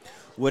 yeah.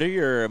 What are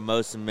your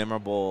most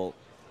memorable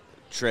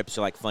trips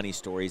or like funny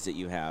stories that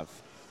you have?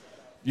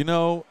 You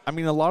know, I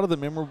mean, a lot of the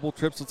memorable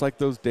trips, it's like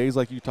those days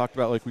like you talked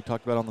about, like we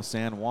talked about on the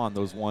San Juan,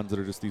 those ones that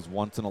are just these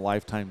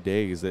once-in-a-lifetime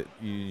days that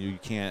you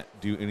can't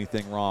do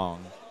anything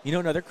wrong. You know,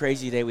 another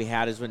crazy day we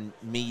had is when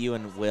me, you,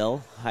 and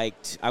Will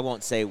hiked. I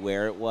won't say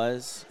where it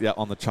was. Yeah,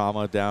 on the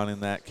Chama down in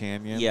that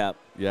canyon. Yeah.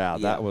 Yeah, Yeah.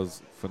 that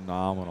was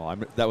phenomenal.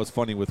 That was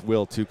funny with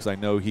Will, too, because I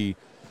know he,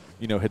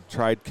 you know, had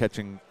tried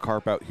catching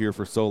carp out here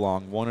for so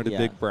long, wanted a Yeah.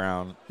 big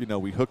brown. You know,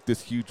 we hooked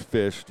this huge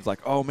fish. It's like,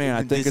 oh, man, I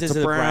think This it's is a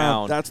the brown.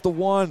 brown. That's the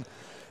one.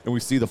 And we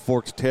see the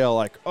forked tail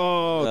like,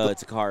 Oh,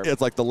 it's a carp.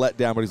 it's like the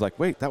letdown. But he's like,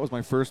 wait, that was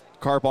my first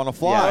carp on a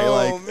fly. Yeah. Oh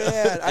Like, man,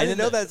 I And didn't then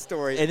know that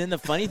story. And then the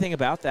funny thing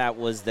about that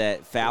was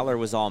that Fowler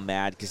was all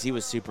mad because he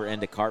was super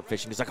into carp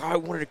fishing. He's like, oh, I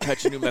wanted to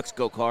catch a New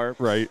Mexico carp.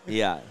 right.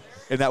 Yeah.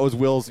 And that was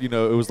Will's, you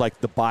know, it was like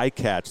the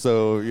bycatch.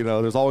 So, you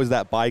know, there's always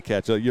that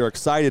bycatch. You're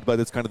excited, but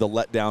it's kind of the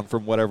letdown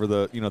from whatever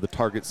the, you know, the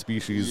target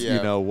species, you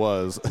Yeah. know,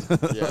 was.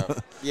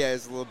 yeah,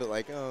 it's a little bit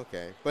like, oh,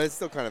 okay, but it's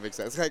still kind of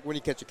exciting. It's like when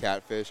you catch a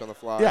catfish on the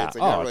fly. Yeah, it's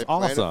like you're oh, not really it's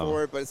planning awesome.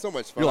 for it, but it's so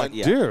much fun. You're like,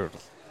 Yeah. dude.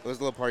 It was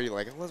a little party.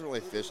 Like, I wasn't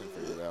really fishing for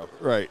you though.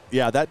 Right.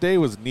 Yeah, that day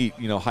was neat,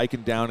 you know,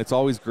 hiking down. It's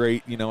always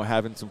great, you know,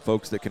 having some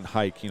folks that can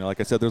hike. You know,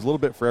 like I said, there's a little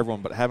bit for everyone,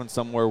 but having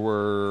somewhere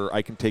where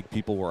I can take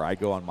people where I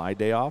go on my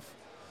day off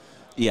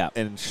Yeah.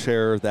 and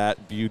share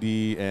that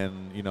beauty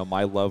and, you know,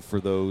 my love for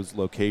those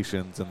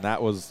locations. And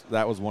that was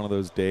one of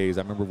those days.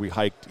 I remember we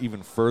hiked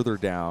even further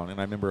down, and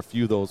I remember a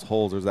few of those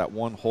holes. There's that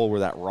one hole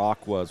where that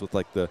rock was with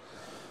like the,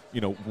 you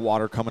know,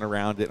 water coming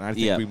around it, and I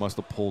think Yeah. we must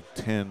have pulled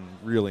 10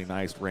 really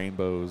nice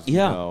rainbows,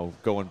 Yeah. you know,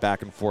 going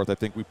back and forth. I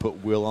think we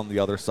put Will on the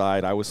other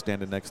side. I was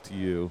standing next to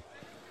you.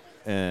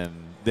 And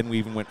then we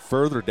even went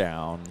further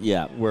down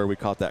Yeah. where we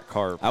caught that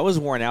carp. I was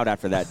worn out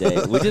after that day.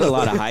 We did a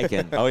lot of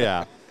hiking. Oh,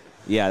 yeah.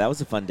 Yeah, that was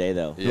a fun day,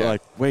 though. You're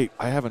like, wait,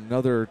 I have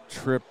another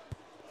trip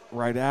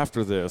right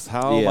after this.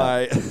 How am Yeah. I?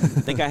 I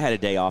think I had a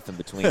day off in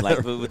between,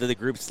 like with the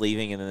groups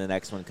leaving and then the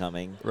next one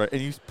coming. Right,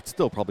 and you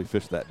still probably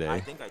fished that day. I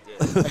think I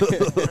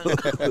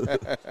did.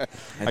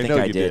 I think know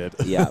I you did.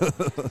 did. Yeah.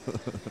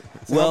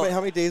 So Well- how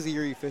many days a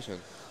year are you fishing?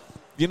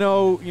 You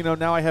know,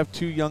 now I have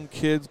 2 young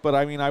kids, but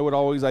I mean, I would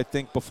always, I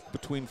think,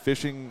 between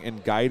fishing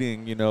and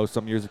guiding, you know,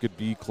 some years it could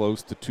be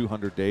close to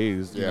 200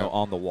 days, you Yeah. know,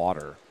 on the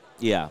water.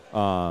 Yeah.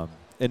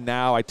 And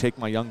now I take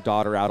my young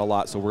daughter out a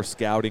lot, so we're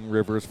scouting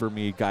rivers for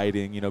me,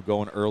 guiding, you know,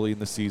 going early in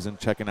the season,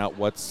 checking out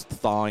what's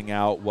thawing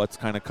out, what's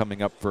kind of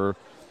coming up for,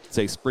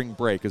 say, spring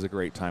break is a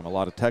great time. A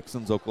lot of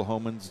Texans,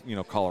 Oklahomans, you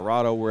know,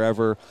 Colorado,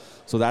 wherever.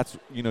 So that's,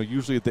 you know,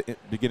 usually at the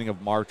beginning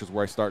of March is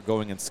where I start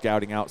going and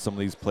scouting out some of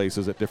these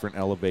places at different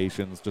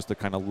elevations just to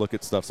kind of look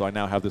at stuff. So I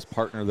now have this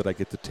partner that I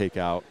get to take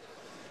out.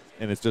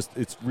 And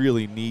it's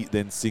really neat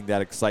then seeing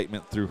that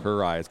excitement through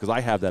her eyes, because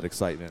I have that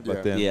excitement. Yeah.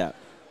 But then Yeah.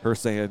 her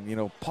saying, you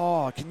know,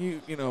 Paul, can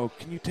you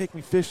take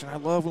me fishing? I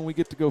love when we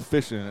get to go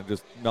fishing. It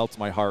just melts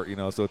my heart, you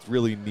know. So it's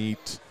really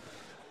neat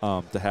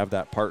to have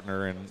that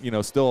partner, and you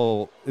know,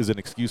 still is an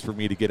excuse for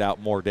me to get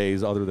out more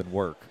days other than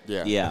work.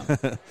 Yeah. Yeah.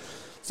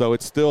 So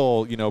it's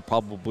still, you know,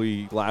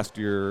 probably last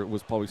year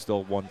was probably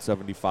still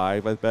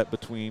 175, I bet,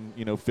 between,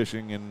 you know,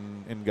 fishing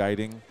and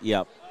guiding.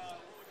 Yep.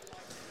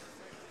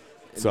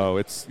 So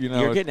it's, you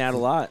know, You're getting out a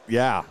lot.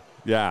 Yeah,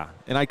 yeah.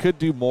 And I could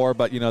do more,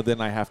 but, you know,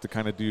 then I have to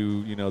kind of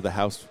do, you know, the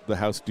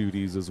house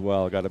duties as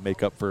well. Got to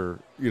make up for,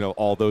 you know,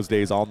 all those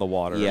days on the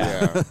water.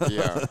 Yeah. Yeah.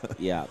 Yeah.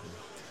 Yeah.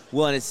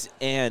 Well,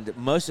 and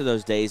most of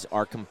those days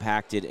are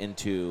compacted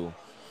into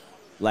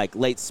like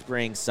late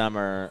spring,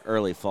 summer,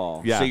 early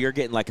fall. Yeah. So you're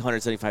getting like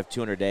 175,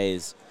 200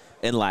 days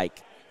in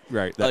like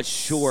Right. a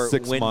short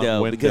 6-month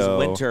window because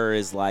winter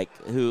is like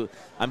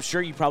I'm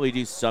sure you probably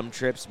do some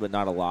trips, but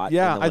not a lot.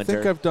 Yeah, in the I winter.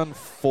 think I've done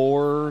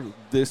 4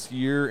 this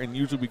year, and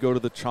usually we go to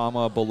the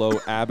Chama below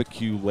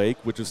Abiquiu Lake,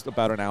 which is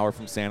about an hour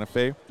from Santa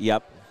Fe.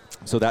 Yep.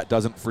 So that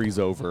doesn't freeze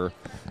over,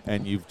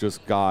 and you've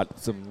just got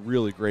some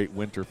really great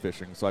winter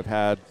fishing. So I've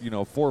had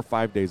 4 or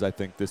 5 days, I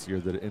think, this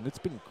year, and it's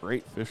been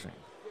great fishing.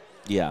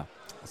 Yeah.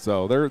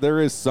 So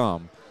there is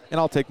some. And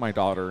I'll take my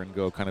daughter and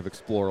go kind of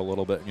explore a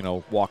little bit,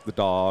 walk the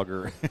dog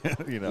or,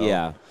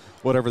 Yeah.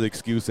 whatever the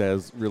excuse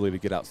is really to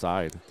get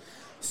outside.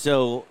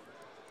 So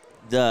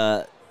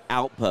the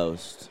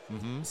Outpost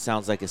Mm-hmm.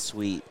 sounds like a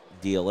sweet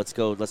deal. Let's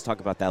talk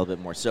about that a little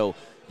bit more. So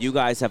you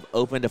guys have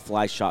opened a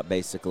fly shop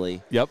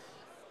basically Yep.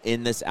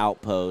 in this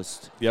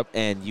Outpost. Yep.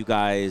 And you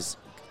guys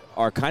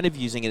are kind of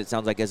using it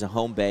sounds like, as a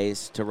home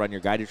base to run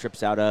your guided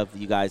trips out of.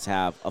 You guys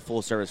have a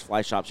full-service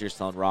fly shop, so you're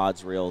selling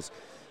rods, reels,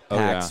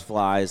 packs,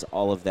 flies,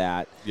 all of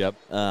that. Yep.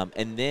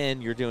 And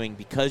then you're doing,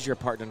 because you're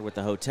partnered with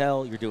the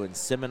hotel, you're doing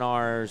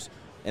seminars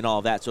and all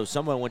of that. So if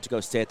someone went to go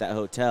stay at that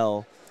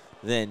hotel,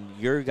 then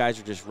your guys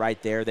are just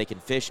right there. They can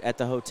fish at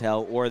the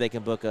hotel, or they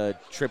can book a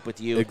trip with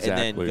you and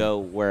then go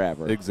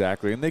wherever.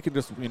 Exactly. And they can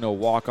just,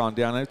 walk on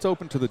down. And it's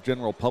open to the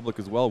general public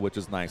as well, which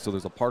is nice. So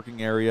there's a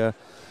parking area,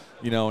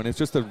 and it's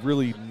just a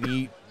really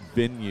neat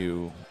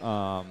venue.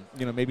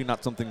 Maybe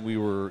not something we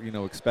were,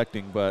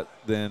 expecting, but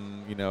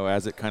then,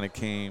 as it kind of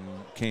came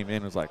in,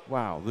 it was like,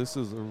 wow, this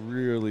is a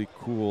really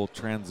cool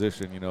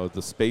transition.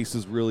 The space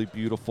is really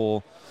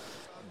beautiful.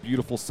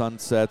 Beautiful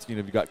sunsets.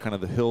 You've got kind of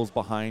the hills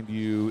behind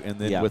you, and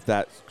then with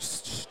that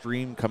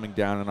stream coming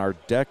down, and our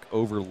deck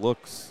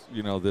overlooks,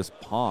 this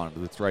pond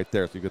that's right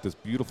there. So you've got this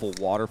beautiful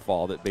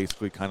waterfall that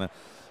basically kind of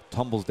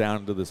tumbles down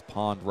into this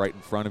pond right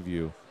in front of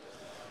you.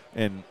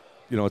 And,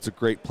 it's a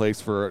great place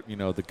for,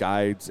 the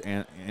guides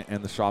and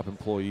the shop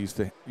employees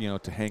to,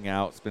 to hang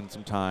out, spend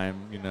some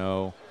time,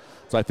 So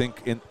I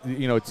think,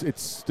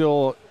 it's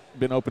still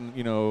been open,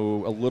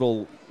 a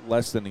little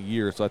less than a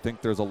year, so I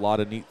think there's a lot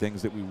of neat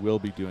things that we will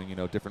be doing.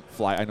 Different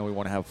I know we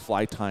want to have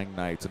fly tying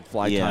nights and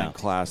fly tying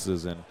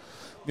classes, and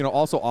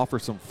also offer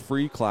some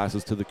free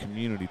classes to the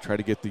community. Try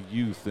to get the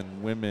youth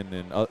and women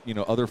and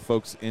other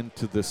folks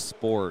into this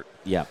sport.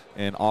 Yeah.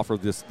 And offer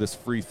this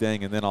free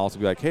thing, and then also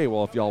be like, hey,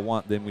 well, if y'all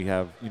want, then we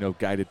have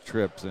guided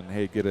trips, and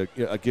hey, get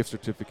a gift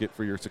certificate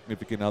for your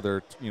significant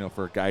other,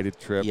 for a guided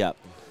trip. Yep.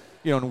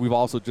 And we've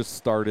also just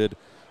started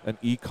an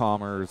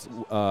e-commerce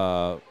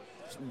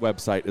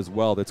website as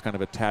well that's kind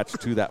of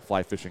attached to that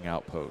Fly Fishing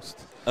Outpost.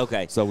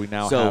 Okay. So we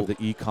now have the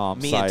e-com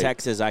me site. in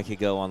Texas, I could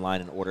go online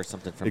and order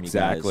something from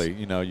Exactly.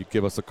 you guys. You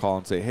give us a call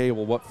and say, hey,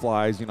 well, what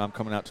flies? I'm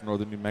coming out to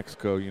northern New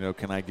Mexico.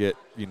 Can I get,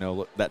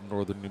 that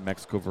northern New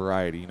Mexico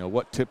variety?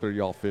 What tip are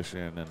y'all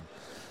fishing? And,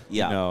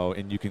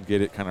 and you can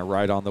get it kind of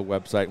right on the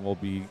website, and we'll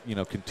be,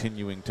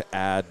 continuing to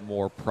add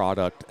more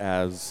product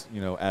as,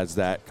 as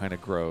that kind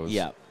of grows.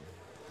 Yeah.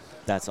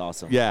 That's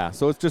awesome. Yeah.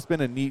 So it's just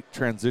been a neat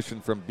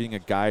transition from being a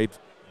guide,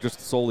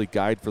 just solely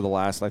guide for the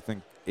last, I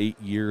think,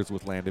 8 years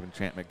with Land of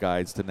Enchantment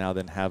Guides, to now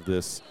then have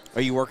this.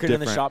 Are you working in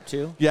the shop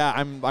too? Yeah,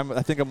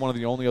 I think I'm one of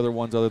the only other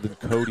ones other than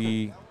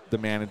Cody, the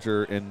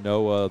manager, and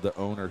Noah, the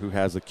owner, who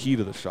has a key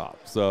to the shop.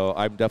 So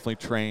I'm definitely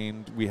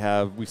trained. We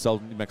sell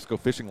New Mexico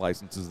fishing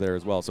licenses there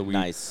as well. So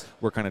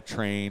we're kind of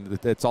trained.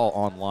 It's all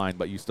online,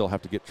 but you still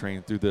have to get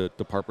trained through the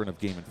Department of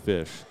Game and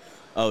Fish.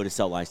 Oh, to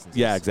sell licenses.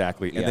 Yeah,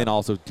 exactly. Yeah. And then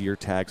also deer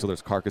tag, so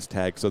there's carcass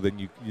tag. So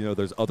then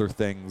there's other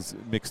things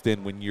mixed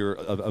in when you're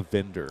a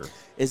vendor.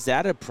 Is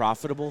that a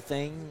profitable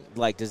thing?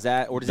 Like, does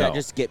that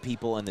just get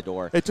people in the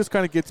door? It just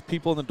kind of gets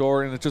people in the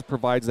door, and it just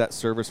provides that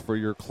service for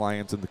your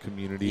clients in the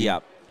community.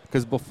 Yeah.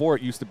 Because before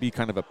it used to be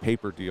kind of a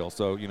paper deal.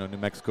 So, New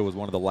Mexico was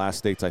one of the last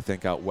states, I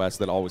think, out west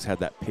that always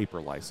had that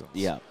paper license.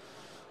 Yeah.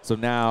 So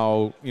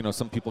now,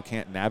 some people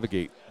can't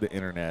navigate the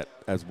internet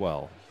as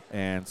well.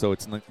 And so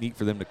it's neat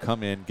for them to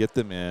come in, get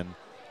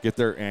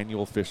their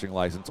annual fishing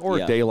license or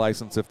a day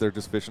license if they're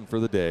just fishing for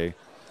the day,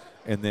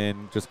 and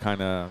then just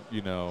kind of,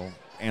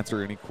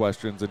 answer any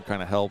questions and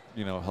kind of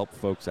help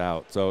folks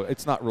out. So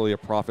it's not really a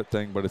profit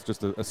thing, but it's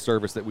just a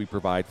service that we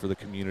provide for the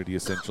community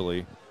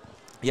essentially.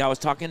 Yeah, I was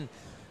talking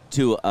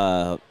to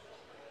a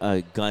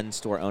gun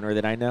store owner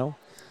that I know,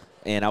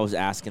 and I was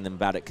asking them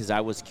about it because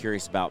I was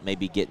curious about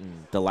maybe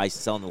getting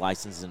selling the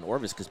licenses in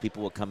Orvis, because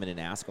people will come in and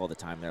ask all the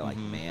time. They're like,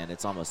 man,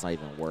 it's almost not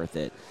even worth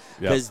it.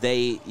 Because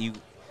the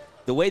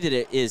way that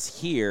it is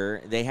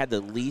here, they had to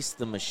lease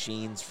the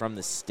machines from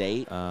the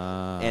state,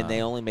 and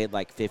they only made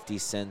like 50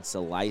 cents a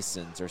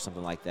license or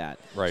something like that.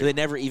 Right. So they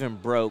never even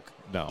broke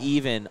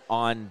even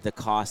on the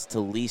cost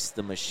to lease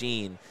the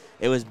machine.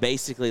 It was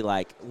basically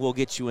like, we'll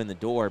get you in the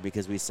door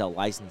because we sell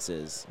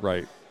licenses.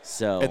 Right.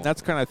 So And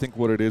that's kind of, I think,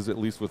 what it is, at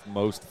least with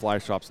most fly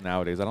shops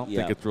nowadays. I don't Yeah.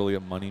 think it's really a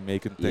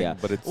money-making thing, yeah.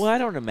 but it's well, I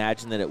don't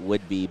imagine that it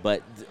would be,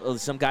 but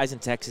some guys in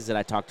Texas that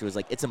I talked to was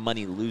like, it's a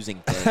money-losing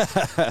thing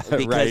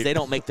because Right. they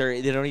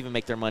don't even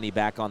make their money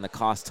back on the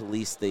cost to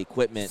lease the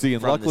equipment. See,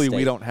 and from the luckily we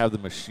state. don't have the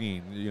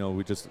machine.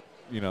 We just,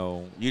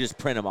 You just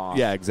print them off.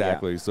 yeah,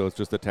 exactly. So it's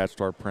just attached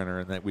to our printer,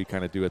 and that we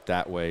kind of do it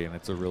that way, and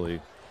it's a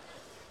really,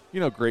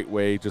 great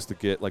way just to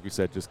get, like you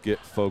said, just get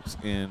folks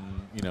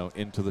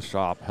into the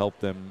shop, help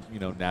them,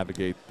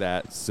 navigate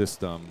that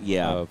system.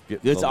 Yeah, of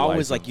getting it's the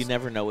always like you license.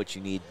 never know what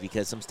you need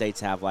because some states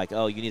have like,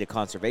 oh, you need a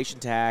conservation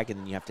tag, and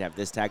then you have to have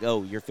this tag.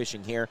 Oh, you're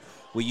fishing here.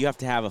 Well, you have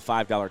to have a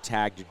 $5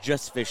 tag to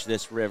just fish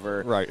this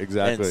river. Right,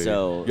 exactly. And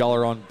so y'all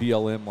are on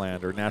BLM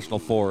land or national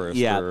forest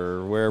Yeah.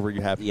 or wherever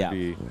you happen Yeah. to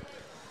be.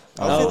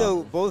 I'll say Oh.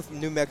 though, both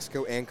New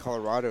Mexico and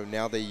Colorado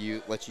now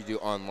let you do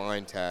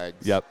online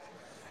tags. Yep.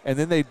 And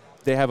then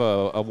they have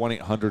a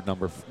 1-800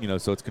 number,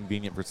 so it's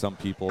convenient for some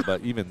people.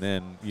 But even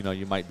then,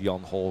 you might be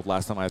on hold.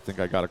 Last time I think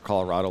I got a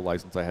Colorado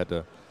license, I had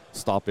to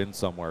stop in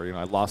somewhere.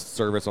 I lost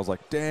service. I was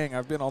like, dang,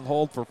 I've been on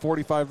hold for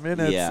 45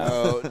 minutes. Yeah.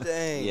 Oh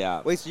dang.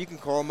 Yeah. Wait, so you can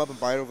call them up and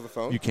buy it over the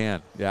phone? You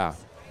can, yeah.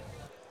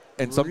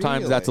 And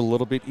sometimes that's a Really?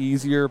 little bit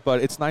easier,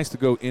 but it's nice to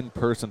go in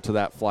person to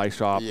that fly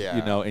shop, Yeah,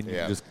 and you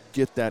yeah. just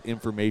get that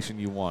information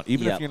you want.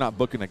 Even Yep. if you're not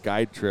booking a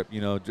guide trip,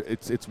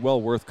 it's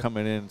well worth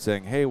coming in and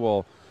saying, hey,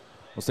 well,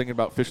 I was thinking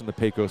about fishing the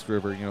Pecos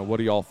River. What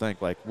do y'all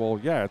think? Like, well,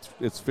 yeah,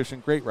 it's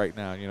fishing great right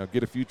now.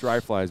 Get a few dry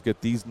flies,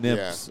 get these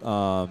nymphs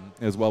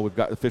as well. We've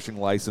got the fishing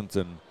license,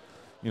 and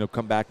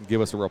come back and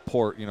give us a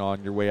report.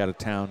 On your way out of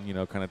town.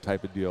 Kind of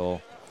type of deal.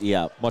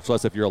 Yeah. Much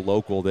less if you're a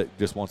local that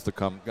just wants to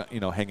come,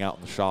 hang out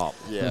in the shop.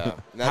 Yeah.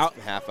 And that's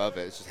half of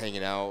it. It's just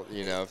hanging out,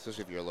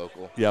 especially if you're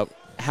local. Yep.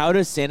 How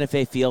does Santa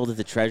Fe feel that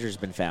the treasure's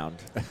been found?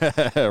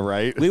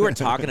 Right. We were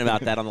talking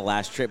about that on the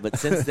last trip, but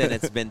since then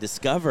it's been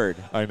discovered.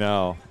 I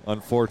know.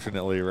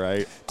 Unfortunately,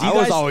 right. Do you I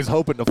was guys- always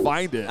hoping to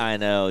find it. I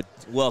know.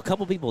 Well, a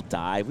couple people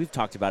died. We've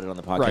talked about it on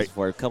the podcast Right.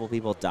 before. A couple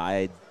people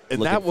died. And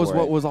looking that was for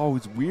what it. was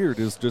always weird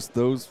is just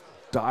those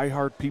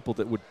diehard people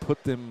that would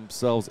put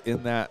themselves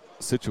in that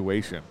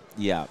situation.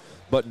 Yeah.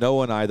 But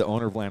Noah and I, the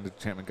owner of Land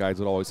Enchantment Guides,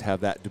 would always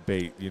have that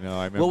debate. I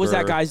remember What was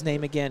that guy's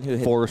name again? Who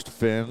hit Forrest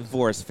Finn.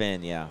 Forrest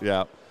Finn? Yeah.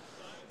 Yeah.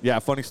 Yeah,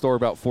 funny story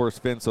about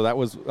Forrest Finn. So that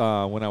was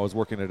when I was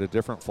working at a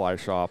different fly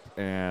shop,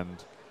 and,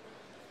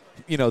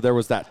 there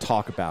was that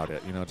talk about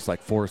it, just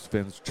like Forrest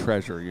Finn's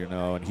treasure,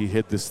 and he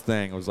hid this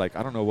thing. It was like,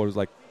 I don't know what it was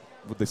like,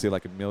 would they say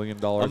like $1 million?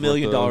 $1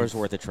 million worth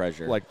of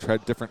treasure. Like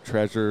different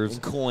treasures.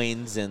 and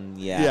coins and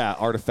Yeah,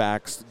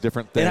 artifacts,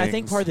 different things. And I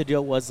think part of the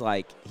deal was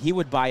like he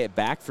would buy it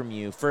back from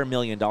you for $1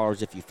 million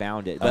if you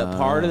found it. But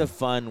part of the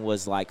fun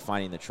was like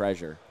finding the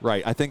treasure.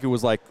 Right. I think it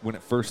was like when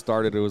it first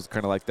started, it was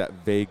kind of like that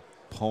vague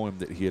poem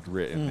that he had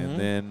written. Mm-hmm.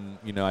 And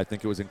then, I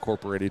think it was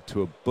incorporated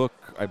to a book,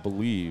 I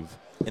believe.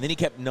 And then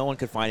no one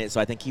could find it,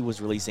 so I think he was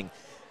releasing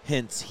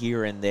hints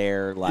here and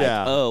there, like,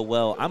 Yeah. oh,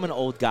 well, I'm an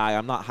old guy.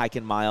 I'm not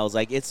hiking miles.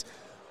 Like, it's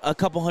a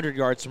couple hundred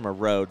yards from a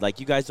road. Like,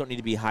 you guys don't need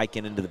to be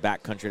hiking into the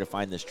backcountry to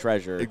find this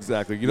treasure.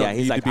 Exactly. You Yeah, don't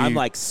he's need like, to be I'm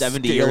like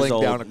 70 scaling years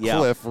old. down a Yeah.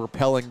 cliff,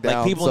 rappelling down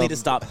Like, people need to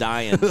some- stop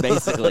dying,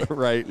 basically.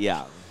 Right.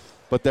 Yeah.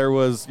 But there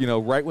was,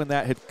 right when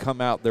that had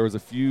come out, there was a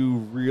few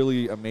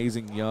really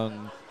amazing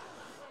young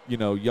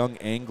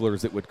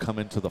anglers that would come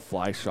into the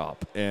fly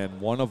shop. And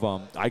one of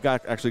them, I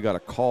actually got a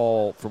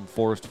call from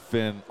Forrest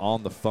Finn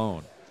on the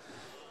phone.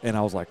 And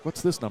I was like,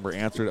 what's this number?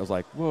 Answered. I was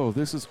like, whoa,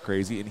 this is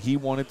crazy. And he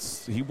wanted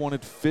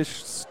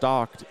fish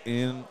stocked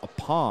in a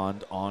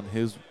pond on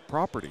his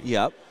property.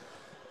 Yep.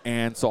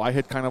 And so I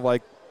had kind of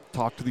like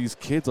talked to these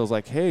kids. I was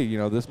like, hey,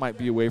 this might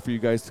be a way for you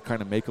guys to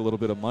kind of make a little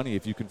bit of money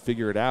if you can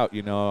figure it out. I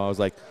was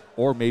like,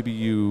 or maybe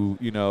you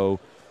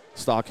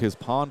stock his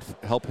pond,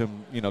 help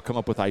him, come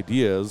up with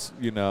ideas,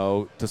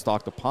 to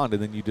stock the pond.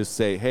 And then you just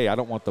say, hey, I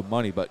don't want the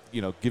money, but,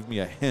 give me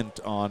a hint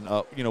on,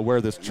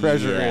 where this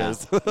treasure Yeah.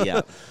 is.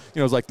 Yeah.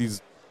 It was like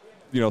these,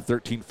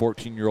 13,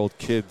 14-year-old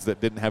kids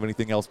that didn't have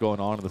anything else going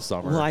on in the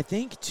summer. Well, I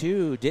think,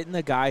 too, didn't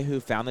the guy who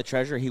found the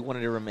treasure, he wanted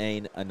to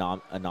remain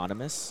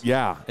anonymous?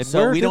 yeah. And So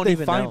where we did don't they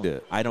even find know.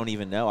 it? I don't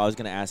even know. I was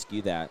going to ask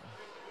you that.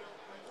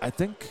 I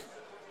think,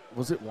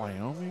 was it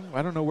Wyoming?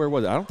 I don't know where it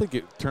was. I don't think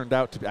it turned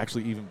out to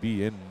actually even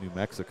be in New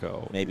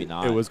Mexico. Maybe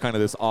not. It was kind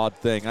of this odd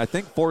thing. I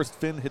think Forrest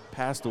Finn had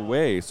passed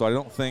away, so I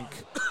don't think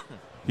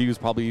he was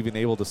probably even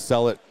able to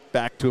sell it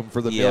back to him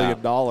for the $1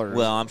 million.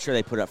 Well, I'm sure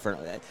they put up for.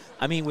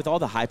 I mean, with all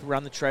the hype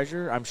around the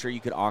treasure, I'm sure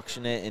you could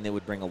auction it and it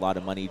would bring a lot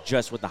of money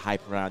just with the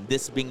hype around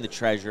this being the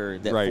treasure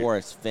that Right.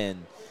 Forrest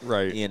Finn.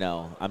 Right.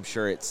 I'm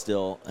sure it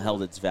still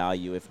held its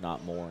value, if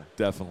not more.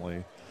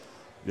 Definitely.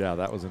 Yeah,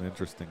 that was an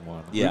interesting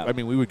one. Yeah.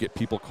 We would get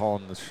people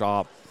calling the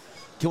shop.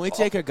 Can we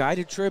take a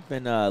guided trip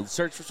and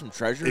search for some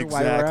treasure while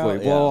Exactly. we're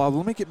out? Well,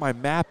 let me get my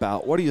map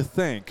out. What do you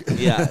think?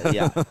 Yeah.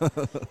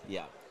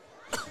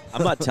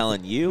 I'm not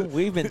telling you.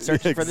 We've been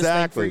searching for this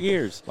thing for Exactly.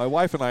 years. My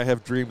wife and I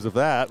have dreams of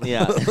that.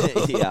 Yeah.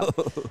 Yeah.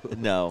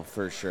 No,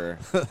 for sure.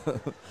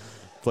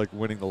 It's like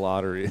winning the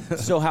lottery.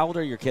 So how old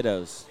are your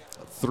kiddos?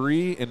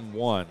 3 and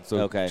 1. So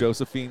Okay.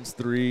 Josephine's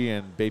 3,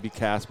 and baby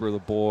Casper, the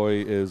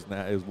boy, is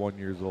 1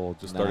 year old.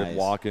 Just started Nice.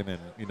 walking and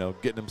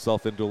getting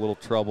himself into a little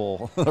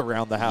trouble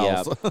around the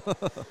house.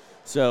 Yep.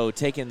 So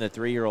taking the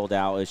 3-year-old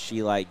out, is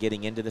she like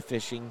getting into the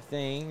fishing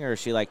thing, or is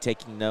she like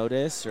taking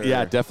notice? Or?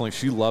 Yeah, definitely.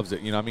 She loves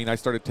it. I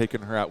started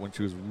taking her out when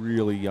she was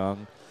really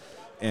young.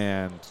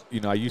 And,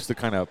 I used to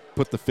kind of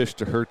put the fish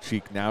to her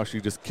cheek. Now she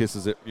just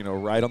kisses it,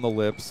 right on the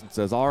lips and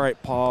says, all right,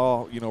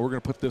 Paul, we're going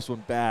to put this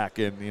one back.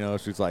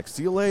 And, she's like,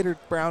 see you later,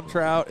 brown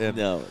trout. And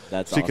No,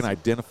 that's she awesome. can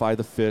identify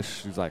the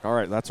fish. She's like, all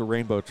right, that's a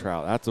rainbow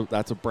trout.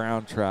 That's a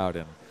brown trout.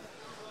 And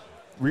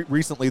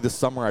recently this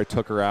summer I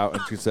took her out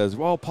and she says,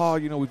 well, Paul,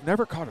 we've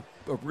never caught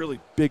a really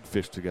big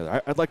fish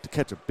together. I'd like to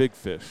catch a big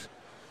fish.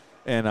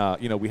 And,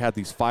 we had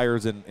these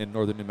fires in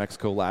northern New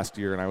Mexico last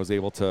year, and I was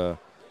able to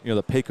 –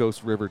 the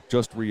Pecos River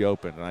just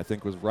reopened, and I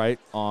think it was right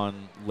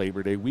on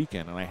Labor Day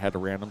weekend. And I had a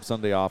random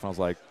Sunday off, and I was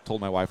like, told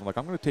my wife, I'm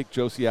going to take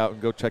Josie out and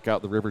go check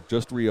out the river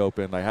just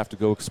reopened. I have to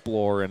go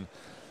explore and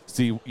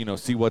see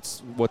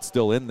what's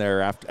still in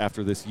there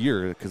after this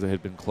year, because it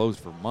had been closed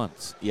for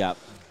months. Yep.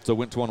 So I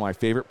went to one of my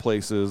favorite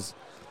places.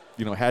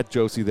 Had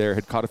Josie there,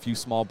 had caught a few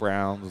small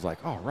browns. Was like,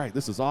 oh, right,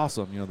 this is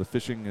awesome. The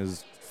fishing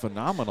is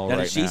phenomenal Now,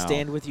 right does she now.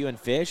 stand with you and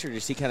fish, or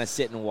does she kind of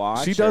sit and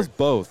watch? She or- does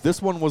both. This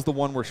one was the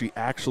one where she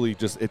actually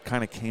it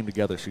kind of came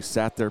together. She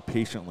sat there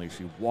patiently.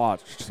 She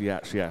watched. She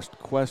asked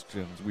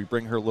questions. We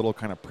bring her little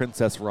kind of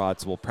princess rod,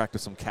 so we'll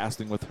practice some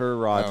casting with her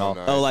rod. and Oh, I'll,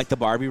 nice. Oh, like the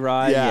Barbie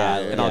ride? yeah,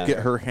 Yeah. and I'll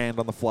get her hand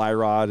on the fly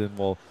rod, and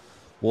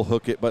we'll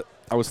hook it. But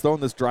I was throwing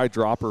this dry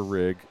dropper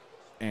rig,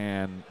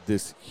 and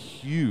this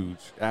huge,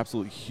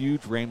 absolutely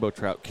huge rainbow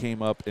trout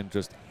came up and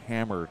just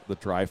hammered the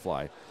dry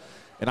fly.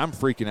 And I'm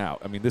freaking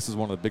out. I mean, this is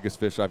one of the biggest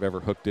fish I've ever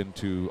hooked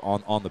into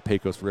on the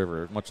Pecos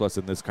River, much less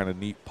in this kind of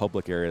neat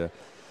public area.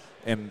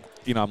 And,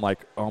 I'm like,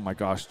 oh, my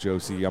gosh,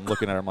 Josie. I'm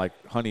looking at her. I'm like,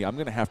 honey, I'm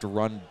going to have to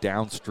run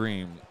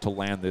downstream to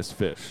land this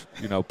fish.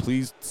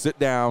 Please sit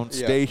down,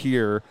 stay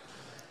here.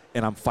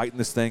 And I'm fighting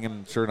this thing,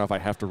 and sure enough, I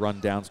have to run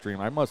downstream.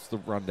 I must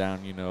have run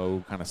down,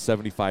 kind of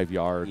 75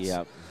 yards.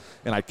 Yep.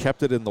 And I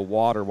kept it in the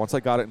water. Once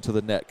I got it into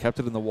the net, kept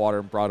it in the water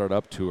and brought it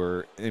up to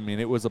her. I mean,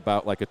 it was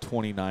about like a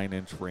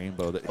 29-inch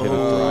rainbow that hit a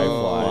dry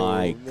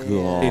fly. my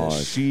man. And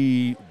gosh.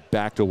 she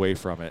backed away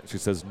from it. She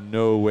says,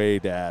 no way,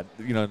 Dad.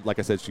 Like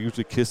I said, she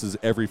usually kisses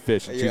every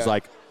fish. And she's Yeah.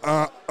 like,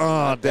 Not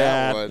that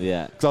Dad. one.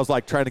 Yeah. Because I was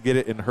like trying to get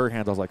it in her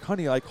hands. I was like,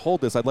 honey,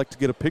 hold this. I'd like to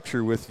get a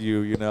picture with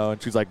you,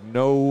 And she's like,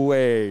 no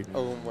way.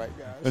 Oh my gosh.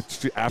 And Does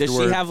she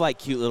afterward, have like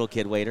cute little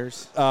kid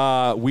waders?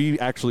 we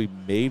actually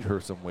made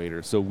her some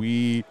waders. So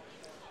we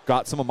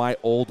got some of my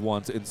old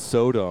ones and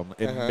sewed them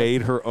and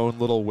made her own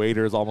little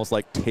waders, almost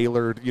like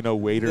tailored,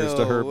 waders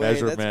to her No way,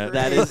 that's measurement.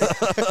 That is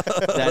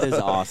that is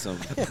awesome.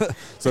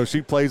 So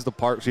she plays the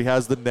part. She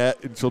has the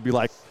net, and she'll be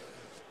like,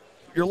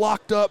 you're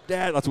locked up,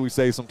 Dad. That's what we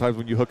say sometimes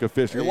when you hook a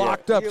fish. You're Yeah.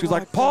 locked up. You're She's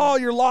locked like, Paul,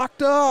 you're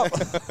locked up.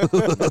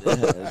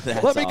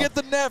 That's Let me get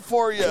the net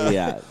for you.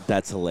 Yeah,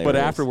 that's hilarious. But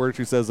afterwards,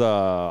 she says,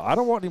 "I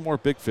don't want any more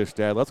big fish,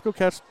 Dad. Let's go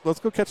catch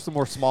some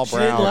more small She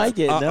browns." didn't like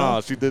it,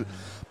 no. She did.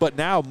 But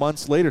now,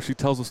 months later, she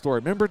tells the story.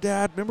 Remember,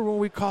 Dad? Remember when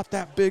we caught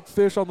that big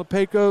fish on the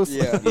Pecos?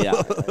 Yeah.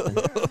 Yeah,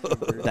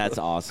 that's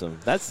awesome.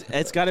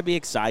 It's got to be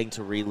exciting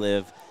to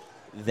relive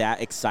that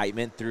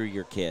excitement through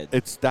your kid.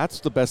 That's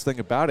the best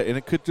thing about it, and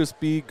it could just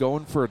be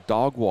going for a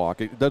dog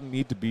walk. It doesn't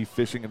need to be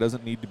fishing. It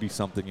doesn't need to be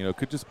something. It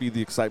could just be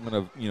the excitement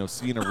of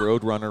seeing a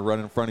road runner run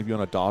in front of you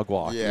on a dog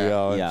walk.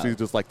 Yeah. And Yeah. she's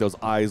just like those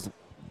eyes,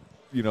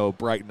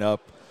 brighten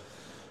up.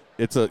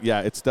 It's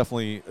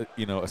definitely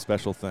a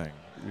special thing.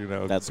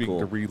 That's being cool.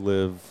 to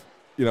relive.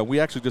 We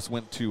actually just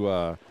went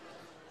to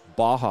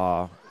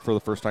Baja for the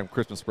first time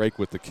Christmas break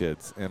with the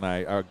kids, and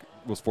I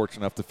was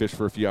fortunate enough to fish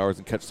for a few hours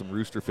and catch some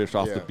rooster fish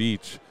off the Yeah.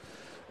 beach.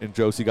 And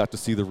Josie got to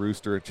see the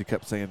rooster, and she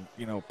kept saying,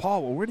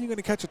 Paul, well, when are you going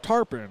to catch a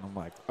tarpon? I'm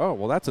like, oh,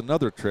 well, that's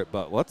another trip,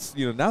 but let's,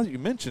 now that you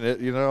mention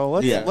it,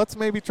 let's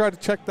maybe try to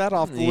check that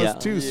off the Yeah. list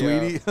too, Yeah.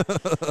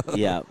 sweetie.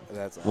 Yeah.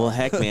 That's Well,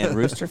 heck, man,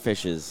 rooster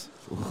fishes.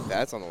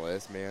 That's on the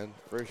list, man,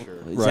 for sure.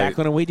 Zach,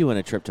 when are we doing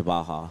a trip to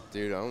Baja?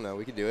 Dude, I don't know.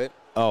 We can do it.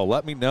 Oh,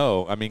 let me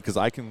know. I mean, because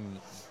I can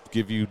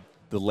give you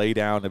the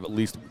laydown of at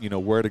least,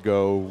 where to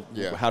go,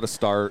 Yeah. how to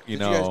start, Did you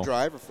guys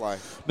drive or fly?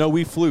 No,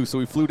 we flew. So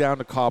we flew down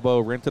to Cabo,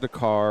 rented a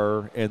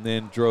car, and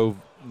then drove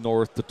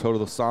north to Todos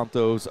los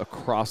Santos,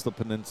 across the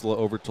peninsula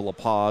over to La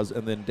Paz,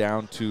 and then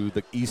down to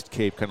the East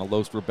Cape, kind of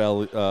Los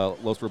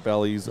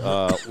Rebeles,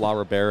 La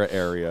Ribera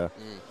area.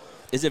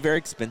 Is it very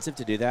expensive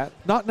to do that?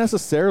 Not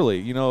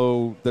necessarily.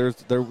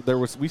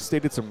 We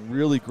stayed at some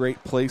really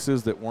great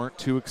places that weren't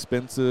too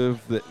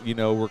expensive, that,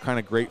 were kind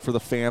of great for the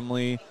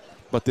family.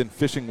 But then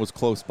fishing was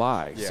close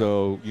by. Yeah.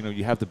 So,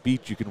 you have the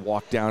beach. You can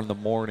walk down in the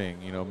morning,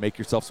 make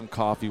yourself some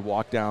coffee,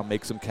 walk down,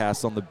 make some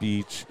casts on the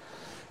beach,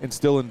 and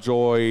still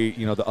enjoy,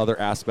 the other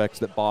aspects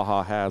that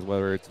Baja has,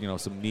 whether it's,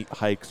 some neat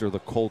hikes or the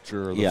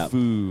culture or the Yeah.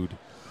 food.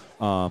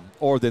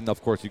 Or then,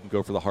 of course, you can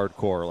go for the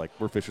hardcore. Like,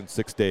 we're fishing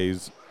 6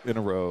 days in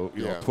a row,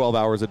 Yeah. 12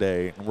 hours a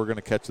day, and we're going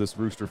to catch this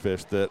rooster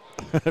fish that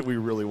we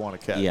really want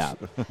to catch. Yeah.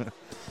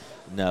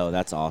 No,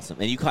 that's awesome.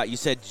 And you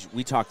said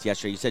we talked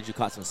yesterday. You said you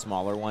caught some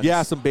smaller ones.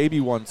 Yeah, some baby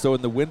ones. So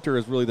in the winter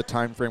is really the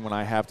time frame when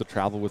I have to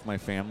travel with my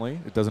family.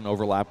 It doesn't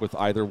overlap with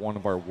either one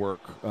of our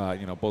work.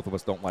 Both of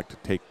us don't like to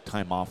take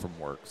time off from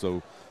work.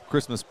 So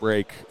Christmas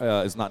break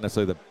is not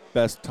necessarily the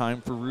best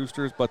time for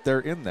roosters, but they're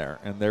in there.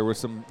 And there were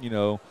some,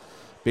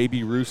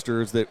 baby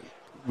roosters that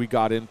we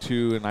got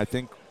into, and I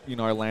think,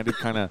 I landed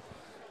kind of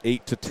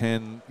 8 to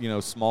 10,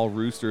 small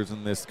roosters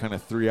in this kind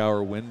of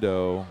 3-hour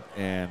window,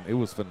 and it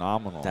was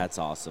phenomenal. That's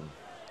awesome.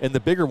 And the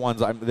bigger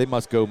ones, they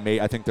must go,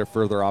 I think they're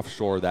further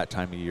offshore that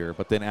time of year.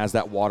 But then as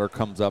that water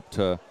comes up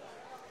to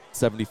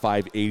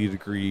 75, 80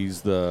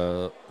 degrees,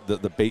 the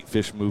bait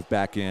fish move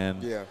back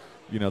in. Yeah.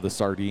 The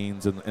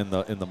sardines and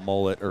the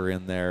mullet are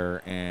in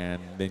there, and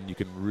then you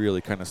can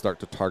really kind of start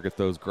to target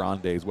those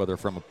grandes, whether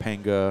from a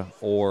panga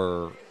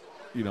or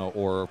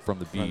from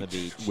the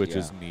beach, which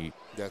is neat.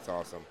 That's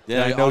awesome.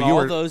 Yeah, I know on you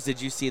all were those.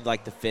 Did you see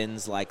like the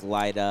fins like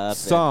light up?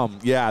 some.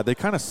 Yeah, they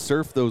kind of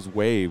surf those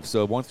waves.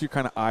 So once your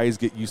kind of eyes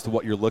get used to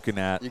what you're looking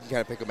at, You can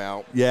kind of pick them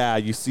out. yeah,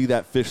 you see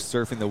that fish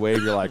surfing the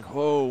wave. You're like,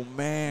 oh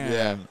man.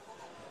 Yeah.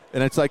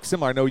 And it's like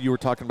similar. I know you were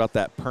talking about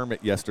that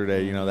permit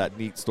yesterday, that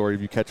neat story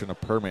of you catching a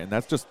permit. And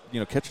that's just,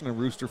 catching a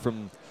rooster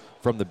from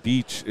the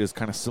beach is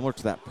kind of similar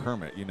to that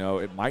permit.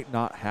 It might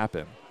not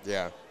happen.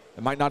 Yeah.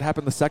 It might not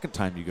happen the second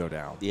time you go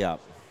down. Yeah.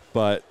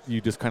 But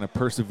you just kind of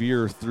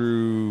persevere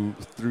through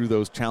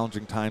those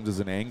challenging times as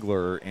an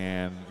angler,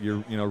 and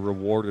you're,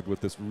 rewarded with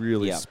this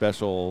really Yeah.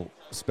 special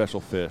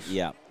fish.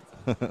 Yeah.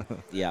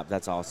 Yeah,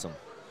 that's awesome.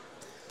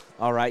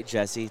 All right,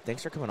 Jesse.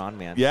 Thanks for coming on,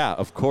 man. Yeah,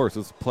 of course.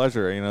 It's a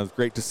pleasure. It's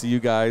great to see you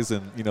guys,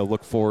 and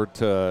look forward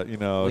to We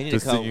need to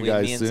to come. seeing you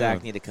guys Me and soon.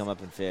 Zach need to come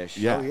up and fish.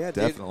 Yeah, Oh, yeah, dude.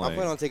 definitely. I'm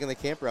planning on taking the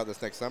camper out this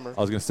next summer.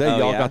 I was gonna say Oh,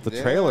 y'all yeah? got the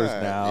trailers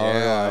Yeah. now.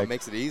 Yeah, like, it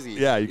makes it easy.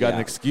 yeah, you got an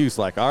Yeah. excuse.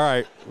 Like, all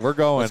right, we're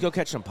going. Let's go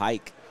catch some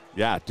pike.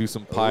 Yeah, do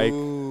some pike.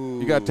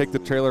 You got to take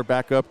the Ooh. trailer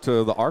back up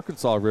to the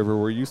Arkansas River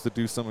where you used to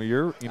do some of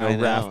your, I know.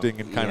 rafting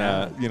and kind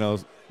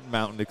of,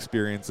 mountain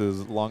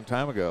experiences a long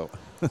time ago.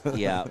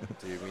 Yeah.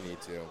 Dude, we need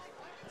to.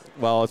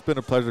 Well, it's been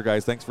a pleasure,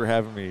 guys. Thanks for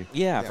having me.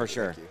 Yeah, Yeah, for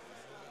sure. thank you.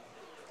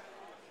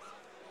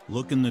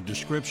 Look in the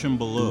description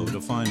below to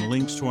find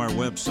links to our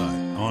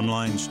website,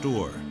 online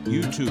store,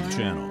 YouTube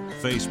channel,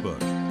 Facebook,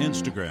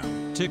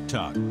 Instagram,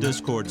 TikTok,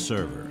 Discord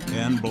server,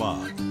 and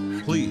blog.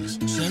 Please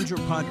send your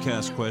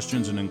podcast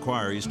questions and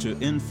inquiries to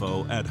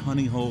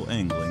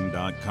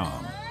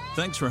info@honeyholeangling.com.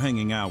 Thanks for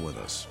hanging out with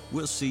us.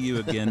 We'll see you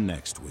again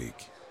next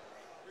week.